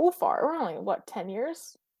so far. We're only what, 10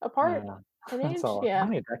 years apart Yeah, in that's age? all. Yeah.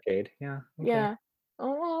 Only a decade. Yeah. Okay. Yeah.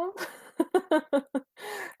 Oh, well.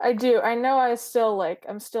 I do. I know I still like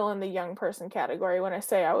I'm still in the young person category when I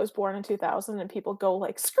say I was born in 2000 and people go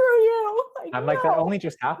like, "Screw you!" Like, I'm like, that no. only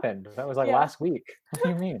just happened. That was like Yeah. last week. What do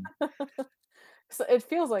you mean? So it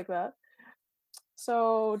feels like that.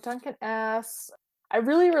 So Duncan asks, I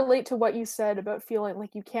really relate to what you said about feeling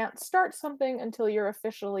like you can't start something until you're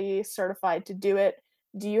officially certified to do it.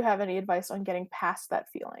 Do you have any advice on getting past that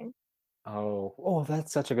feeling? Oh,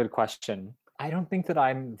 that's such a good question. I don't think that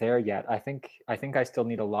I'm there yet. I think I still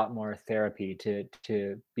need a lot more therapy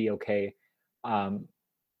to be okay, um,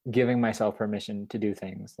 giving myself permission to do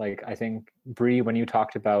things. Like I think Bree, when you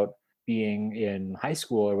talked about being in high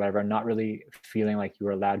school or whatever, not really feeling like you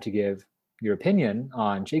were allowed to give your opinion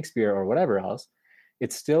on Shakespeare or whatever else,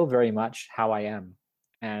 it's still very much how I am.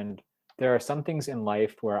 And there are some things in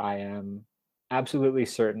life where I am absolutely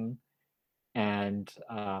certain and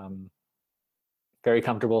very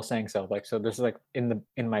comfortable saying so. Like so, this is like in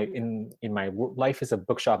my life as a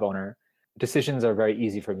bookshop owner, decisions are very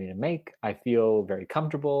easy for me to make. I feel very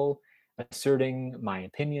comfortable asserting my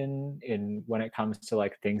opinion in when it comes to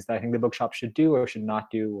like things that I think the bookshop should do or should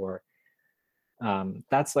not do, or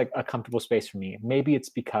that's like a comfortable space for me. Maybe it's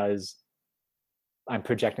because I'm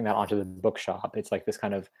projecting that onto the bookshop. It's like this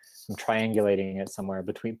kind of I'm triangulating it somewhere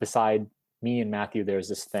between beside me and Matthew. There's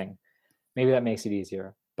this thing. Maybe that makes it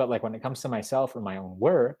easier. But like when it comes to myself or my own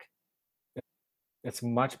work, it's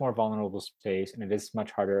much more vulnerable space and it is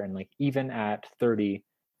much harder. And like even at 30,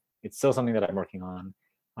 it's still something that I'm working on.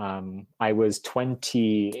 I was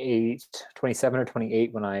 28, 27 or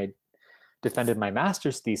 28 when I defended my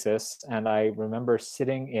master's thesis. And I remember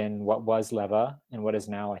sitting in what was Leva and what is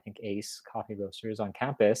now, I think, Ace Coffee Roasters on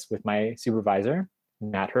campus with my supervisor,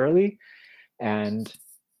 Nat Hurley. And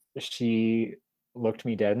she looked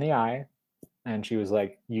me dead in the eye and she was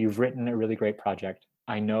like, "You've written a really great project.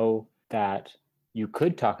 I know that you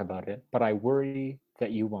could talk about it, but I worry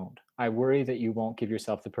that you won't. I worry that you won't give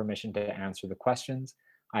yourself the permission to answer the questions.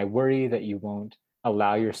 I worry that you won't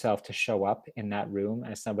allow yourself to show up in that room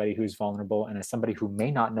as somebody who's vulnerable and as somebody who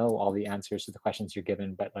may not know all the answers to the questions you're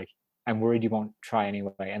given, but like, I'm worried you won't try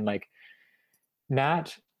anyway." And like,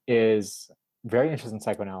 Nat is very interested in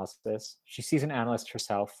psychoanalysis. She sees an analyst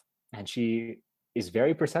herself, and she is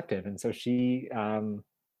very perceptive. And so she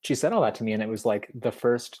said all that to me, and it was like the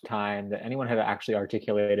first time that anyone had actually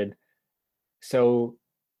articulated so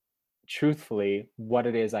truthfully what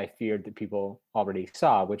it is I feared that people already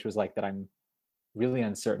saw, which was like that I'm really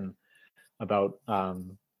uncertain about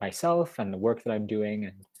myself and the work that I'm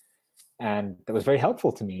doing, and that was very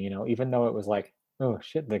helpful to me, even though it was like, oh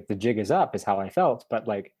shit, like the jig is up is how I felt, but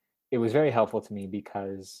like it was very helpful to me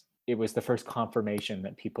because it was the first confirmation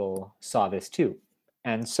that people saw this too.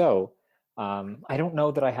 And so I don't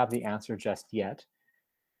know that I have the answer just yet,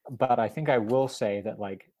 but I think I will say that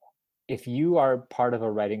like if you are part of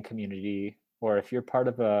a writing community or if you're part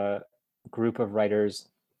of a group of writers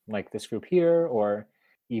like this group here, or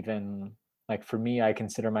even like for me, I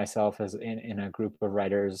consider myself as in a group of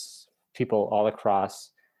writers, people all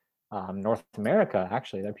across North America.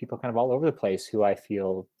 Actually, there are people kind of all over the place who I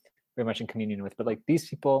feel very much in communion with. But like these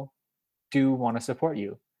people do want to support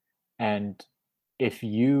you, and if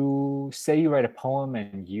you say you write a poem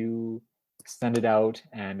and you send it out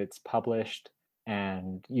and it's published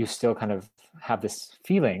and you still kind of have this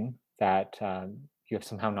feeling that you have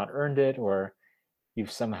somehow not earned it, or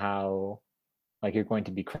you've somehow like you're going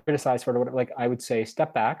to be criticized for it or whatever, like I would say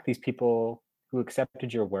step back. These people who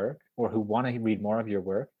accepted your work or who want to read more of your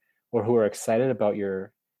work or who are excited about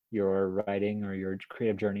your writing or your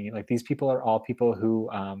creative journey, like these people are all people who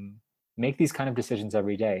make these kind of decisions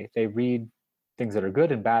every day. They read things that are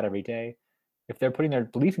good and bad every day. If they're putting their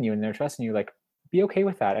belief in you and they're trusting you, like be okay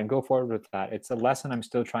with that and go forward with that. It's a lesson I'm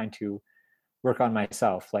still trying to work on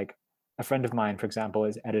myself. Like a friend of mine, for example,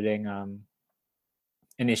 is editing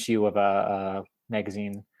an issue of a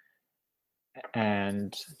magazine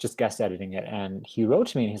and just guest editing it. And he wrote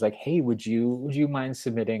to me and he's like, "Hey, would you mind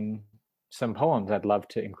submitting some poems? I'd love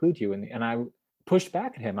to include you." And I pushed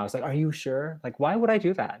back at him. I was like, "Are you sure? Like, why would I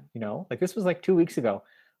do that? Like this was like 2 weeks ago.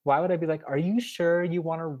 Why would I be like, are you sure you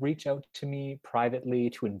want to reach out to me privately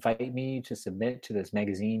to invite me to submit to this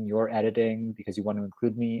magazine you're editing because you want to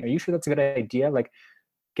include me? Are you sure that's a good idea? Like,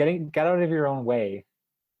 get out of your own way,"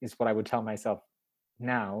 is what I would tell myself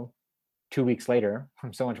now, 2 weeks later.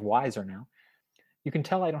 I'm so much wiser now. You can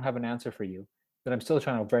tell I don't have an answer for you, but I'm still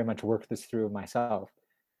trying to very much work this through myself.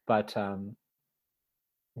 But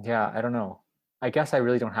yeah, I don't know. I guess I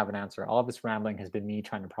really don't have an answer. All of this rambling has been me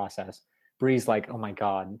trying to process. Bree's like, "Oh my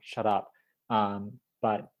God, shut up."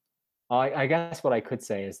 But I guess what I could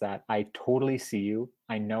say is that I totally see you.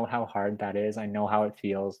 I know how hard that is. I know how it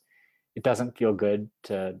feels. it doesn't feel good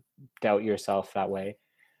to doubt yourself that way.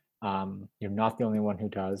 You're not the only one who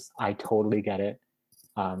does. I totally get it.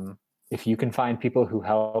 If you can find people who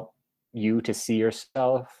help you to see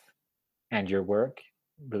yourself and your work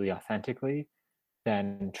really authentically,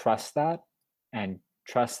 then trust that, and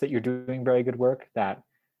trust that you're doing very good work that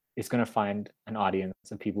is going to find an audience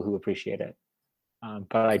of people who appreciate it.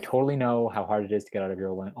 But I totally know how hard it is to get out of your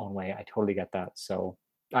own way. I totally get that. So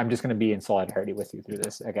I'm just going to be in solidarity with you through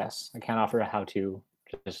this, I guess. I can't offer a how-to,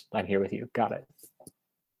 just I'm here with you. Got it.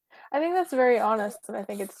 I think that's very honest, and I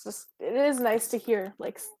think it is nice to hear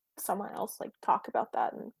like someone else like talk about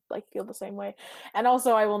that and like feel the same way. And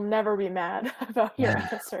also, I will never be mad about your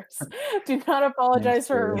answers. Do not apologize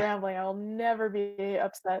for rambling. I will never be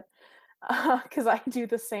upset because I do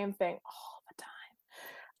the same thing all the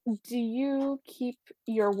time. Do you keep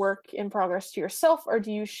your work in progress to yourself, or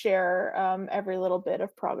do you share every little bit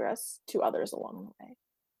of progress to others along the way?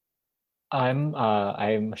 I'm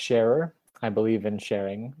a sharer. I believe in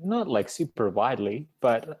sharing, not like super widely,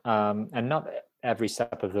 but and not every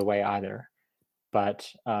step of the way either.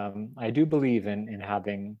 But I do believe in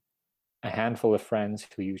having a handful of friends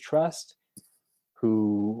who you trust,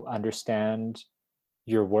 who understand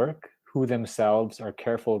your work, who themselves are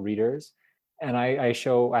careful readers. And I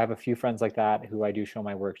have a few friends like that who I do show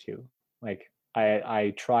my work to. Like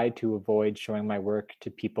I try to avoid showing my work to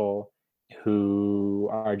people who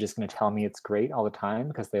are just going to tell me it's great all the time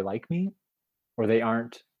because they like me, or they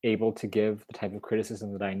aren't able to give the type of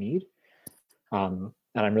criticism that I need. And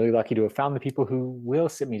I'm really lucky to have found the people who will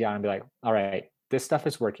sit me down and be like, all right, this stuff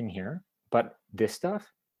is working here, but this stuff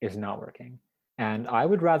is not working. And I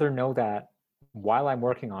would rather know that while I'm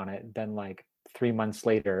working on it than like 3 months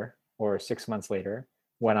later or 6 months later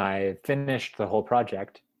when I finished the whole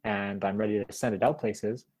project and I'm ready to send it out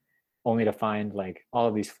places, only to find like all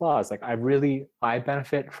of these flaws. Like I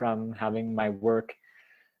benefit from having my work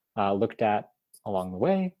looked at along the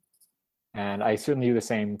way. And I certainly do the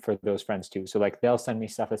same for those friends too. So like they'll send me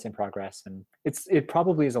stuff that's in progress, and it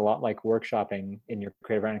probably is a lot like workshopping in your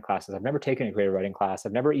creative writing classes. I've never taken a creative writing class.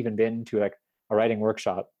 I've never even been to like a writing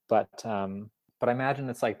workshop, but I imagine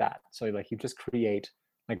it's like that. So like you just create,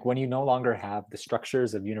 like when you no longer have the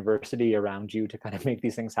structures of university around you to kind of make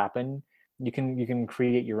these things happen, you can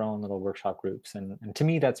create your own little workshop groups, and to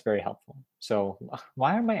me that's very helpful. So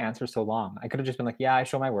why are my answers so long? I could have just been like, yeah, I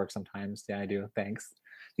show my work sometimes. Yeah, I do. Thanks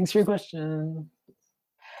for your question.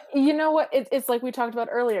 You know what? It's like we talked about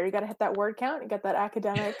earlier. You got to hit that word count. You got that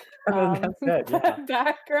academic That's it. Yeah,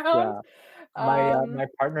 background. yeah. My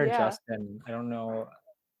partner Yeah. Justin, I don't know,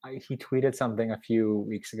 he tweeted something a few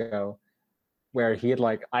weeks ago where he had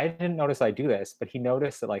like, I didn't notice I do this, but he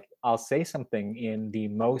noticed that like I'll say something in the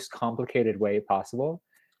most complicated way possible,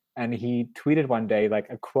 and he tweeted one day like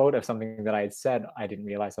a quote of something that I had said. I didn't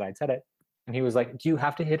realize that I'd said it, and he was like, "Do you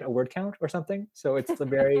have to hit a word count or something?" So it's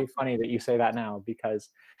very funny that you say that now, because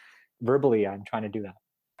verbally I'm trying to do that.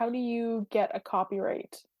 How do you get a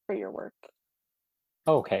copyright for your work?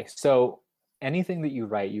 Okay, so anything that you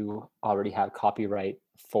write, you already have copyright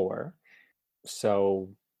for. So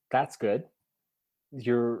that's good.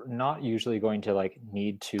 You're not usually going to like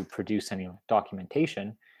need to produce any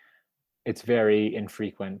documentation. It's very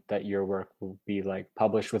infrequent that your work will be like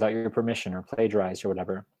published without your permission or plagiarized or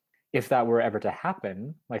whatever. If that were ever to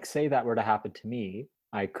happen, like say that were to happen to me,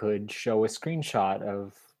 I could show a screenshot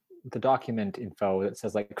of the document info that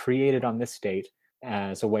says like created on this date,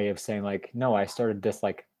 as a way of saying like, no, I started this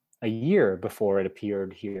like a year before it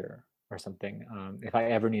appeared here or something, if I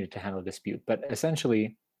ever needed to handle a dispute. But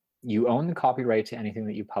essentially, you own the copyright to anything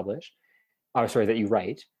that you publish, or sorry, that you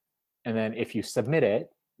write. And then if you submit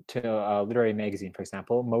it to a literary magazine, for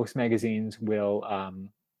example, most magazines will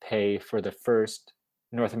pay for the first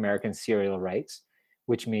North American serial rights,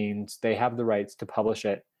 which means they have the rights to publish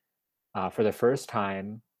it for the first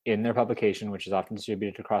time in their publication, which is often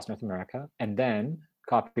distributed across North America, and then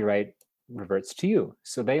copyright reverts to you.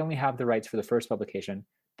 So they only have the rights for the first publication,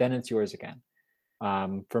 then it's yours again.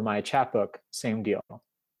 For my chapbook, same deal.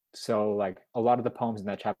 So like a lot of the poems in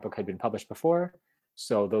that chapbook had been published before,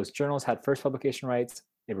 so those journals had first publication rights,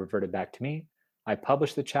 it reverted back to me. I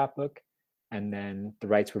published the chapbook, and then the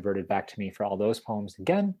rights reverted back to me for all those poems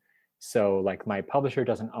again. So like my publisher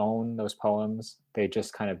doesn't own those poems, they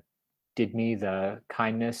just kind of did me the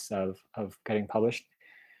kindness of getting published.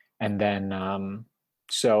 And then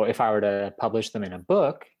so if I were to publish them in a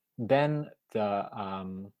book, then I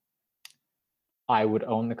would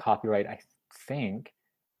own the copyright, I think.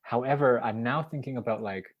 However, I'm now thinking about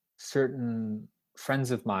like certain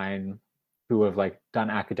friends of mine who have like done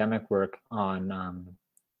academic work on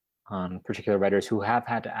particular writers who have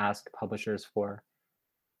had to ask publishers for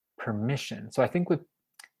permission. So I think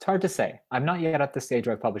it's hard to say. I'm not yet at the stage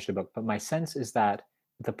where I've published a book, but my sense is that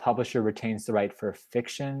the publisher retains the right for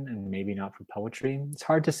fiction and maybe not for poetry. It's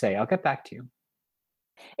hard to say. I'll get back to you.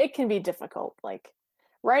 It can be difficult. Like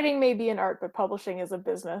writing may be an art, but publishing is a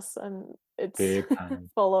business, and it's Big time.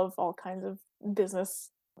 full of all kinds of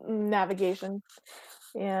business navigation.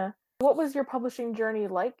 Yeah. What was your publishing journey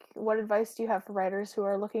like? What advice do you have for writers who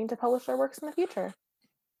are looking to publish their works in the future?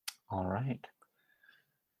 All right.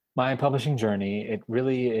 My publishing journey, it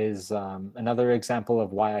really is another example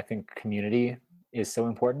of why I think community is so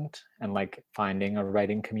important and like finding a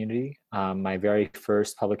writing community. My very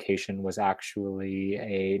first publication was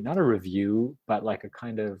actually not a review, but like a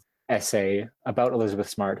kind of essay about Elizabeth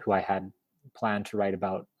Smart, who I had planned to write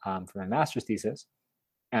about for my master's thesis.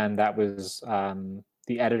 And that was,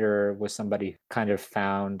 the editor was somebody who kind of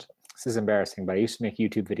found, this is embarrassing, but I used to make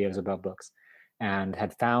YouTube videos about books, and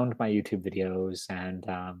had found my YouTube videos and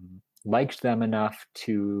liked them enough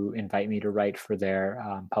to invite me to write for their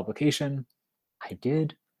publication. I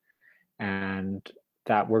did, and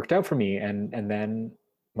that worked out for me. And then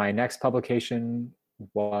my next publication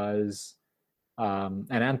was an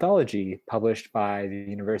anthology published by the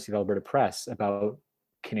University of Alberta Press about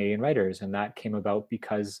Canadian writers, and that came about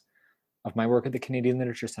because of my work at the Canadian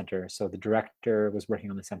Literature Centre. So the director was working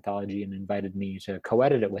on this anthology and invited me to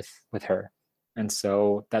co-edit it with her. And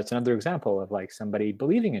so that's another example of like somebody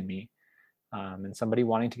believing in me, and somebody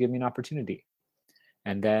wanting to give me an opportunity.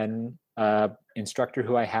 And then instructor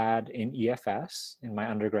who I had in EFS in my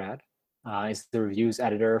undergrad is the reviews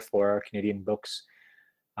editor for Canadian books,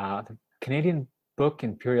 the Canadian Book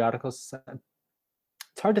and Periodical Society.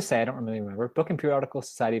 It's hard to say, I don't really remember. Book and Periodical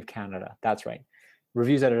Society of Canada, that's right.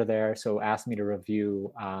 Reviews editor there, so asked me to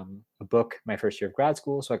review a book my first year of grad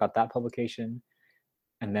school, so I got that publication.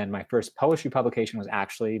 And then my first poetry publication was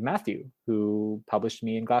actually Matthew, who published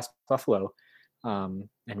me in Glass Buffalo, and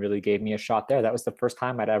really gave me a shot there. That was the first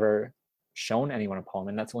time I'd ever shown anyone a poem,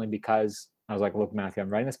 and that's only because I was like, look, Matthew, I'm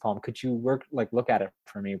writing this poem. Could you look at it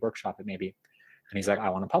for me, workshop it maybe? And he's like, I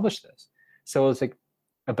want to publish this. So it's like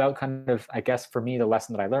about kind of, I guess for me, the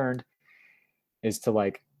lesson that I learned is to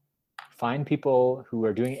like find people who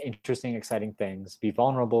are doing interesting, exciting things, be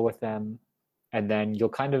vulnerable with them, and then you'll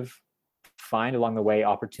kind of find along the way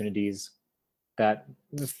opportunities that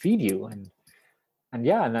feed you. And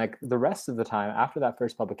yeah, and like the rest of the time after that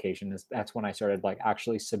first publication, that's when I started like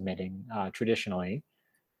actually submitting traditionally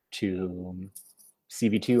to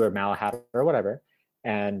CV2 or Malahat or whatever.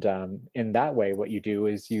 And in that way, what you do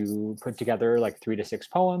is you put together like 3 to 6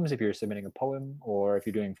 poems if you're submitting a poem, or if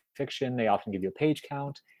you're doing fiction, they often give you a page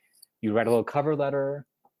count. You write a little cover letter.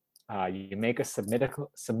 You make a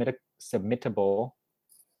submittable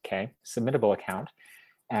account,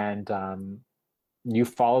 and you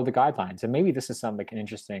follow the guidelines. And maybe this is some like an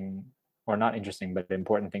interesting, or not interesting, but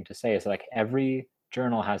important thing to say is like every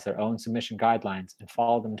journal has their own submission guidelines, and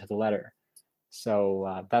follow them to the letter.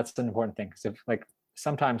 So that's an important thing, because if like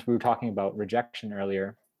sometimes we were talking about rejection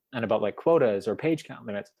earlier and about like quotas or page count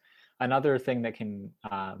limits. Another thing that can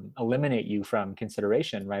eliminate you from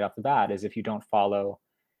consideration right off the bat is if you don't follow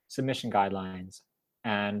submission guidelines.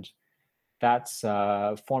 And that's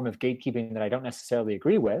a form of gatekeeping that I don't necessarily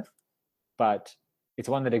agree with, but it's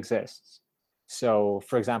one that exists. So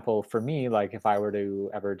for example, for me, like if I were to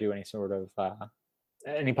ever do any sort of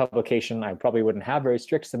any publication, I probably wouldn't have very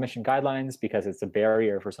strict submission guidelines because it's a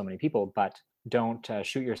barrier for so many people, but don't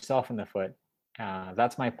shoot yourself in the foot.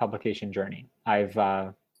 That's my publication journey. I've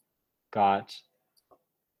got,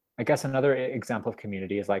 I guess another example of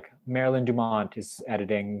community is like Marilyn Dumont is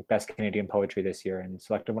editing Best Canadian Poetry this year and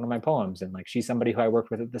selected one of my poems. And like she's somebody who I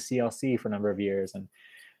worked with at the CLC for a number of years, and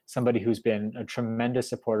somebody who's been a tremendous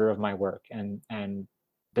supporter of my work. And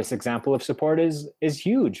this example of support is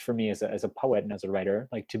huge for me as a poet and as a writer,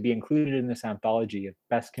 like to be included in this anthology of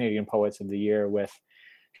Best Canadian Poets of the Year with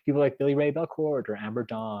people like Billy Ray Belcourt or Amber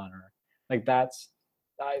Dawn, or like that's,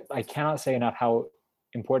 I cannot say enough how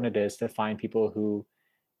important it is to find people who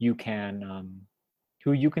you can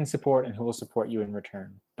support and who will support you in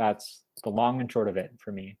return. That's the long and short of it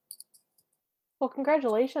for me. Well,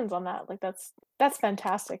 congratulations on that. Like that's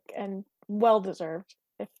fantastic and well deserved,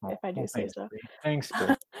 if I do say so. Thanks.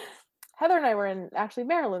 Heather and I were in actually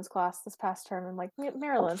Marilyn's class this past term, and like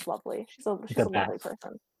Marilyn's lovely. She's a lovely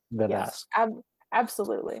person. The best.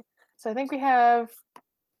 Absolutely. So I think we have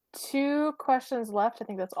 2 questions left. I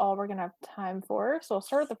think that's all we're gonna have time for. So I'll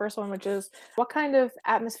start with the first one, which is, what kind of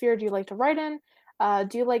atmosphere do you like to write in?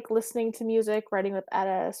 Do you like listening to music, writing at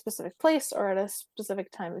a specific place or at a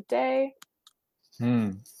specific time of day?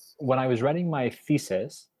 When I was writing my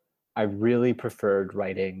thesis, I really preferred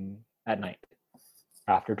writing at night.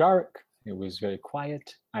 after dark. It was very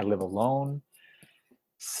quiet. I live alone.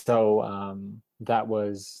 So that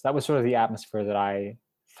was sort of the atmosphere that I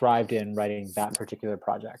thrived in writing that particular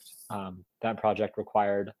project. That project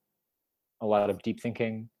required a lot of deep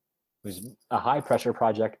thinking. It was a high pressure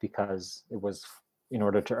project because it was in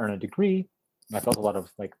order to earn a degree. I felt a lot of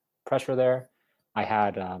like pressure there. I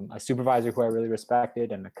had a supervisor who I really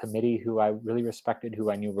respected and a committee who I really respected,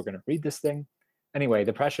 who I knew were going to read this thing. Anyway,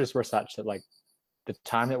 the pressures were such that like the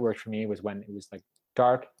time that worked for me was when it was like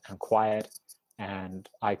dark and quiet and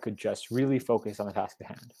I could just really focus on the task at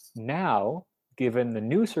hand. Now, given the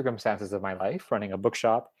new circumstances of my life, running a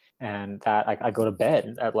bookshop, and that I go to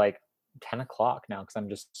bed at like 10 o'clock now because I'm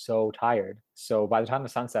just so tired. So by the time the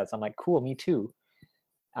sun sets, I'm like, cool, me too.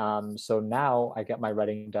 So now I get my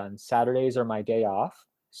writing done. Saturdays are my day off.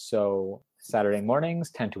 So Saturday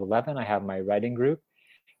mornings, 10 to 11, I have my writing group.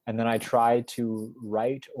 And then I try to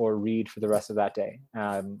write or read for the rest of that day.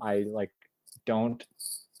 I like don't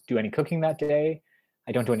do any cooking that day.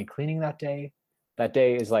 I don't do any cleaning that day. That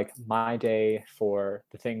day is like my day for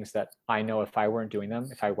the things that I know if I weren't doing them,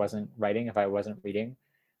 if I wasn't writing, if I wasn't reading,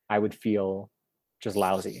 I would feel just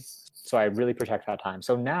lousy. So I really protect that time.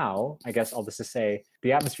 So now, I guess all this to say,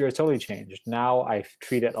 the atmosphere has totally changed. Now I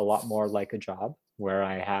treat it a lot more like a job where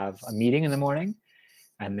I have a meeting in the morning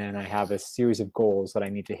and then I have a series of goals that I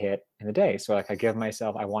need to hit in the day. So like I give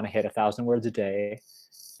myself, I want to hit 1,000 words a day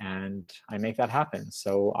and I make that happen.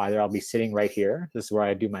 So either I'll be sitting right here. This is where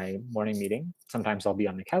I do my morning meeting. Sometimes I'll be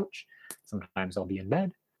on the couch. Sometimes I'll be in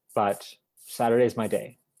bed. But Saturday is my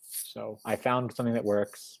day. So I found something that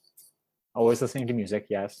works. Always listening to music,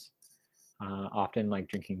 yes. Often like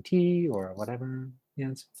drinking tea or whatever. Yeah,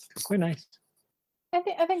 it's quite nice. I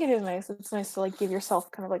think it is nice. It's nice to like give yourself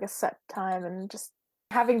kind of like a set time and just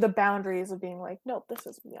having the boundaries of being like, no, this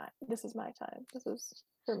is my time. This is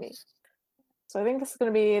for me. So I think this is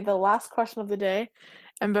going to be the last question of the day.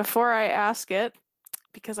 And before I ask it,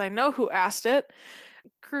 because I know who asked it,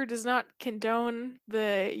 Crew does not condone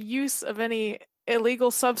the use of any illegal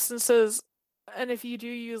substances. And if you do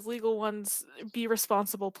use legal ones, be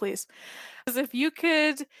responsible, please. Because if you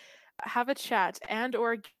could have a chat and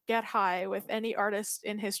or get high with any artist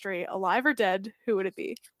in history, alive or dead, who would it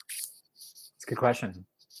be? It's a good question.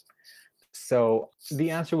 So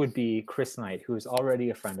the answer would be Chris Knight, who is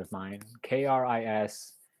already a friend of mine.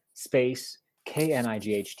 KRIS space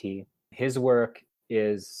KNIGHT. His work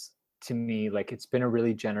is, to me, like it's been a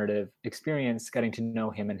really generative experience getting to know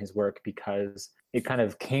him and his work because it kind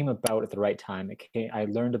of came about at the right time. I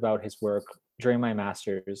learned about his work during my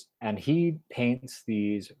master's, and he paints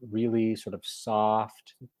these really sort of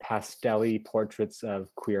soft, pastel-y portraits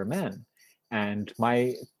of queer men. And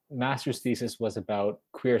my master's thesis was about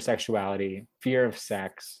queer sexuality, fear of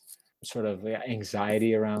sex, sort of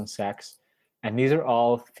anxiety around sex. And these are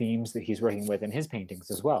all themes that he's working with in his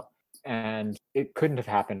paintings as well. And it couldn't have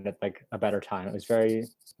happened at like a better time. It was very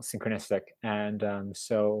synchronistic. And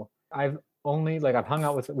so I've hung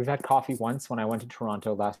out with, we've had coffee once when I went to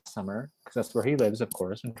Toronto last summer, because that's where he lives, of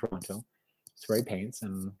course, in Toronto. It's where he paints,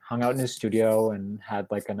 and hung out in his studio and had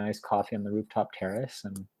like a nice coffee on the rooftop terrace.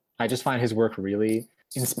 And I just find his work really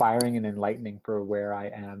inspiring and enlightening for where I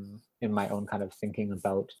am in my own kind of thinking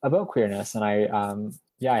about queerness. And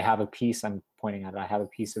I have a piece, I'm pointing at it, I have a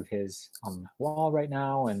piece of his on the wall right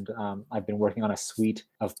now, and I've been working on a suite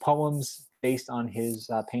of poems based on his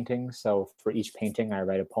paintings. So for each painting, I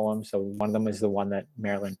write a poem. So one of them is the one that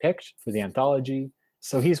Marilyn picked for the anthology.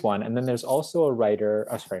 So he's one. And then there's also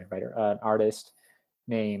an artist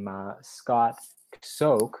named Scott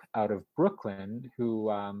Soak out of Brooklyn, who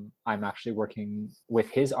I'm actually working with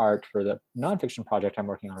his art for the nonfiction project I'm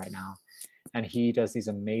working on right now. And he does these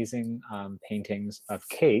amazing paintings of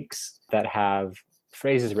cakes that have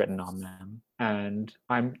phrases written on them. And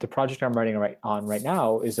the project I'm writing right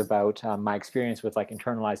now is about my experience with like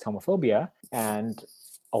internalized homophobia. And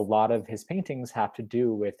a lot of his paintings have to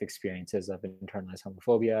do with experiences of internalized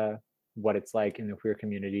homophobia, what it's like in the queer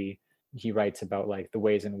community. He writes about like the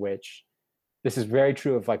ways in which this is very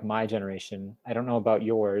true of like my generation. I don't know about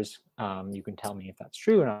yours. You can tell me if that's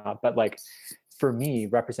true or not. But like for me,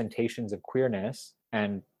 representations of queerness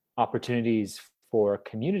and opportunities for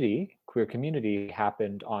queer community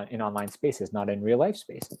happened in online spaces, not in real life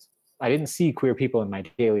spaces. I didn't see queer people in my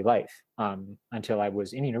daily life until I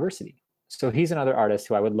was in university. So he's another artist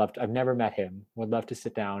who I've never met him, would love to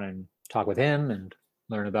sit down and talk with him and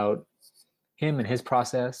learn about him and his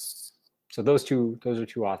process. So those are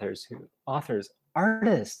two artists.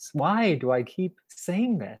 Why do I keep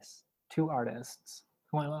saying this? Two artists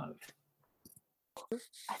who I love.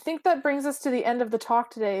 I think that brings us to the end of the talk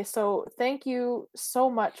today. So thank you so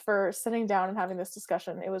much for sitting down and having this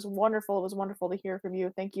discussion. It was wonderful. It was wonderful to hear from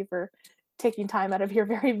you. Thank you for taking time out of your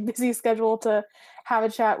very busy schedule to have a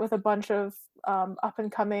chat with a bunch of up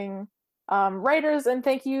and coming writers. And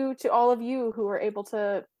thank you to all of you who were able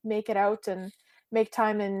to make it out and make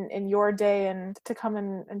time in your day and to come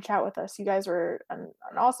and chat with us. You guys were an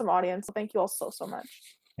awesome audience. Thank you all so much.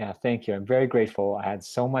 Yeah, thank you. I'm very grateful. I had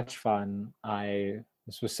so much fun.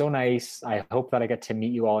 This was so nice. I hope that I get to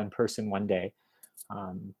meet you all in person one day.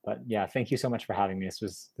 But yeah, thank you so much for having me. This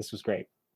was great.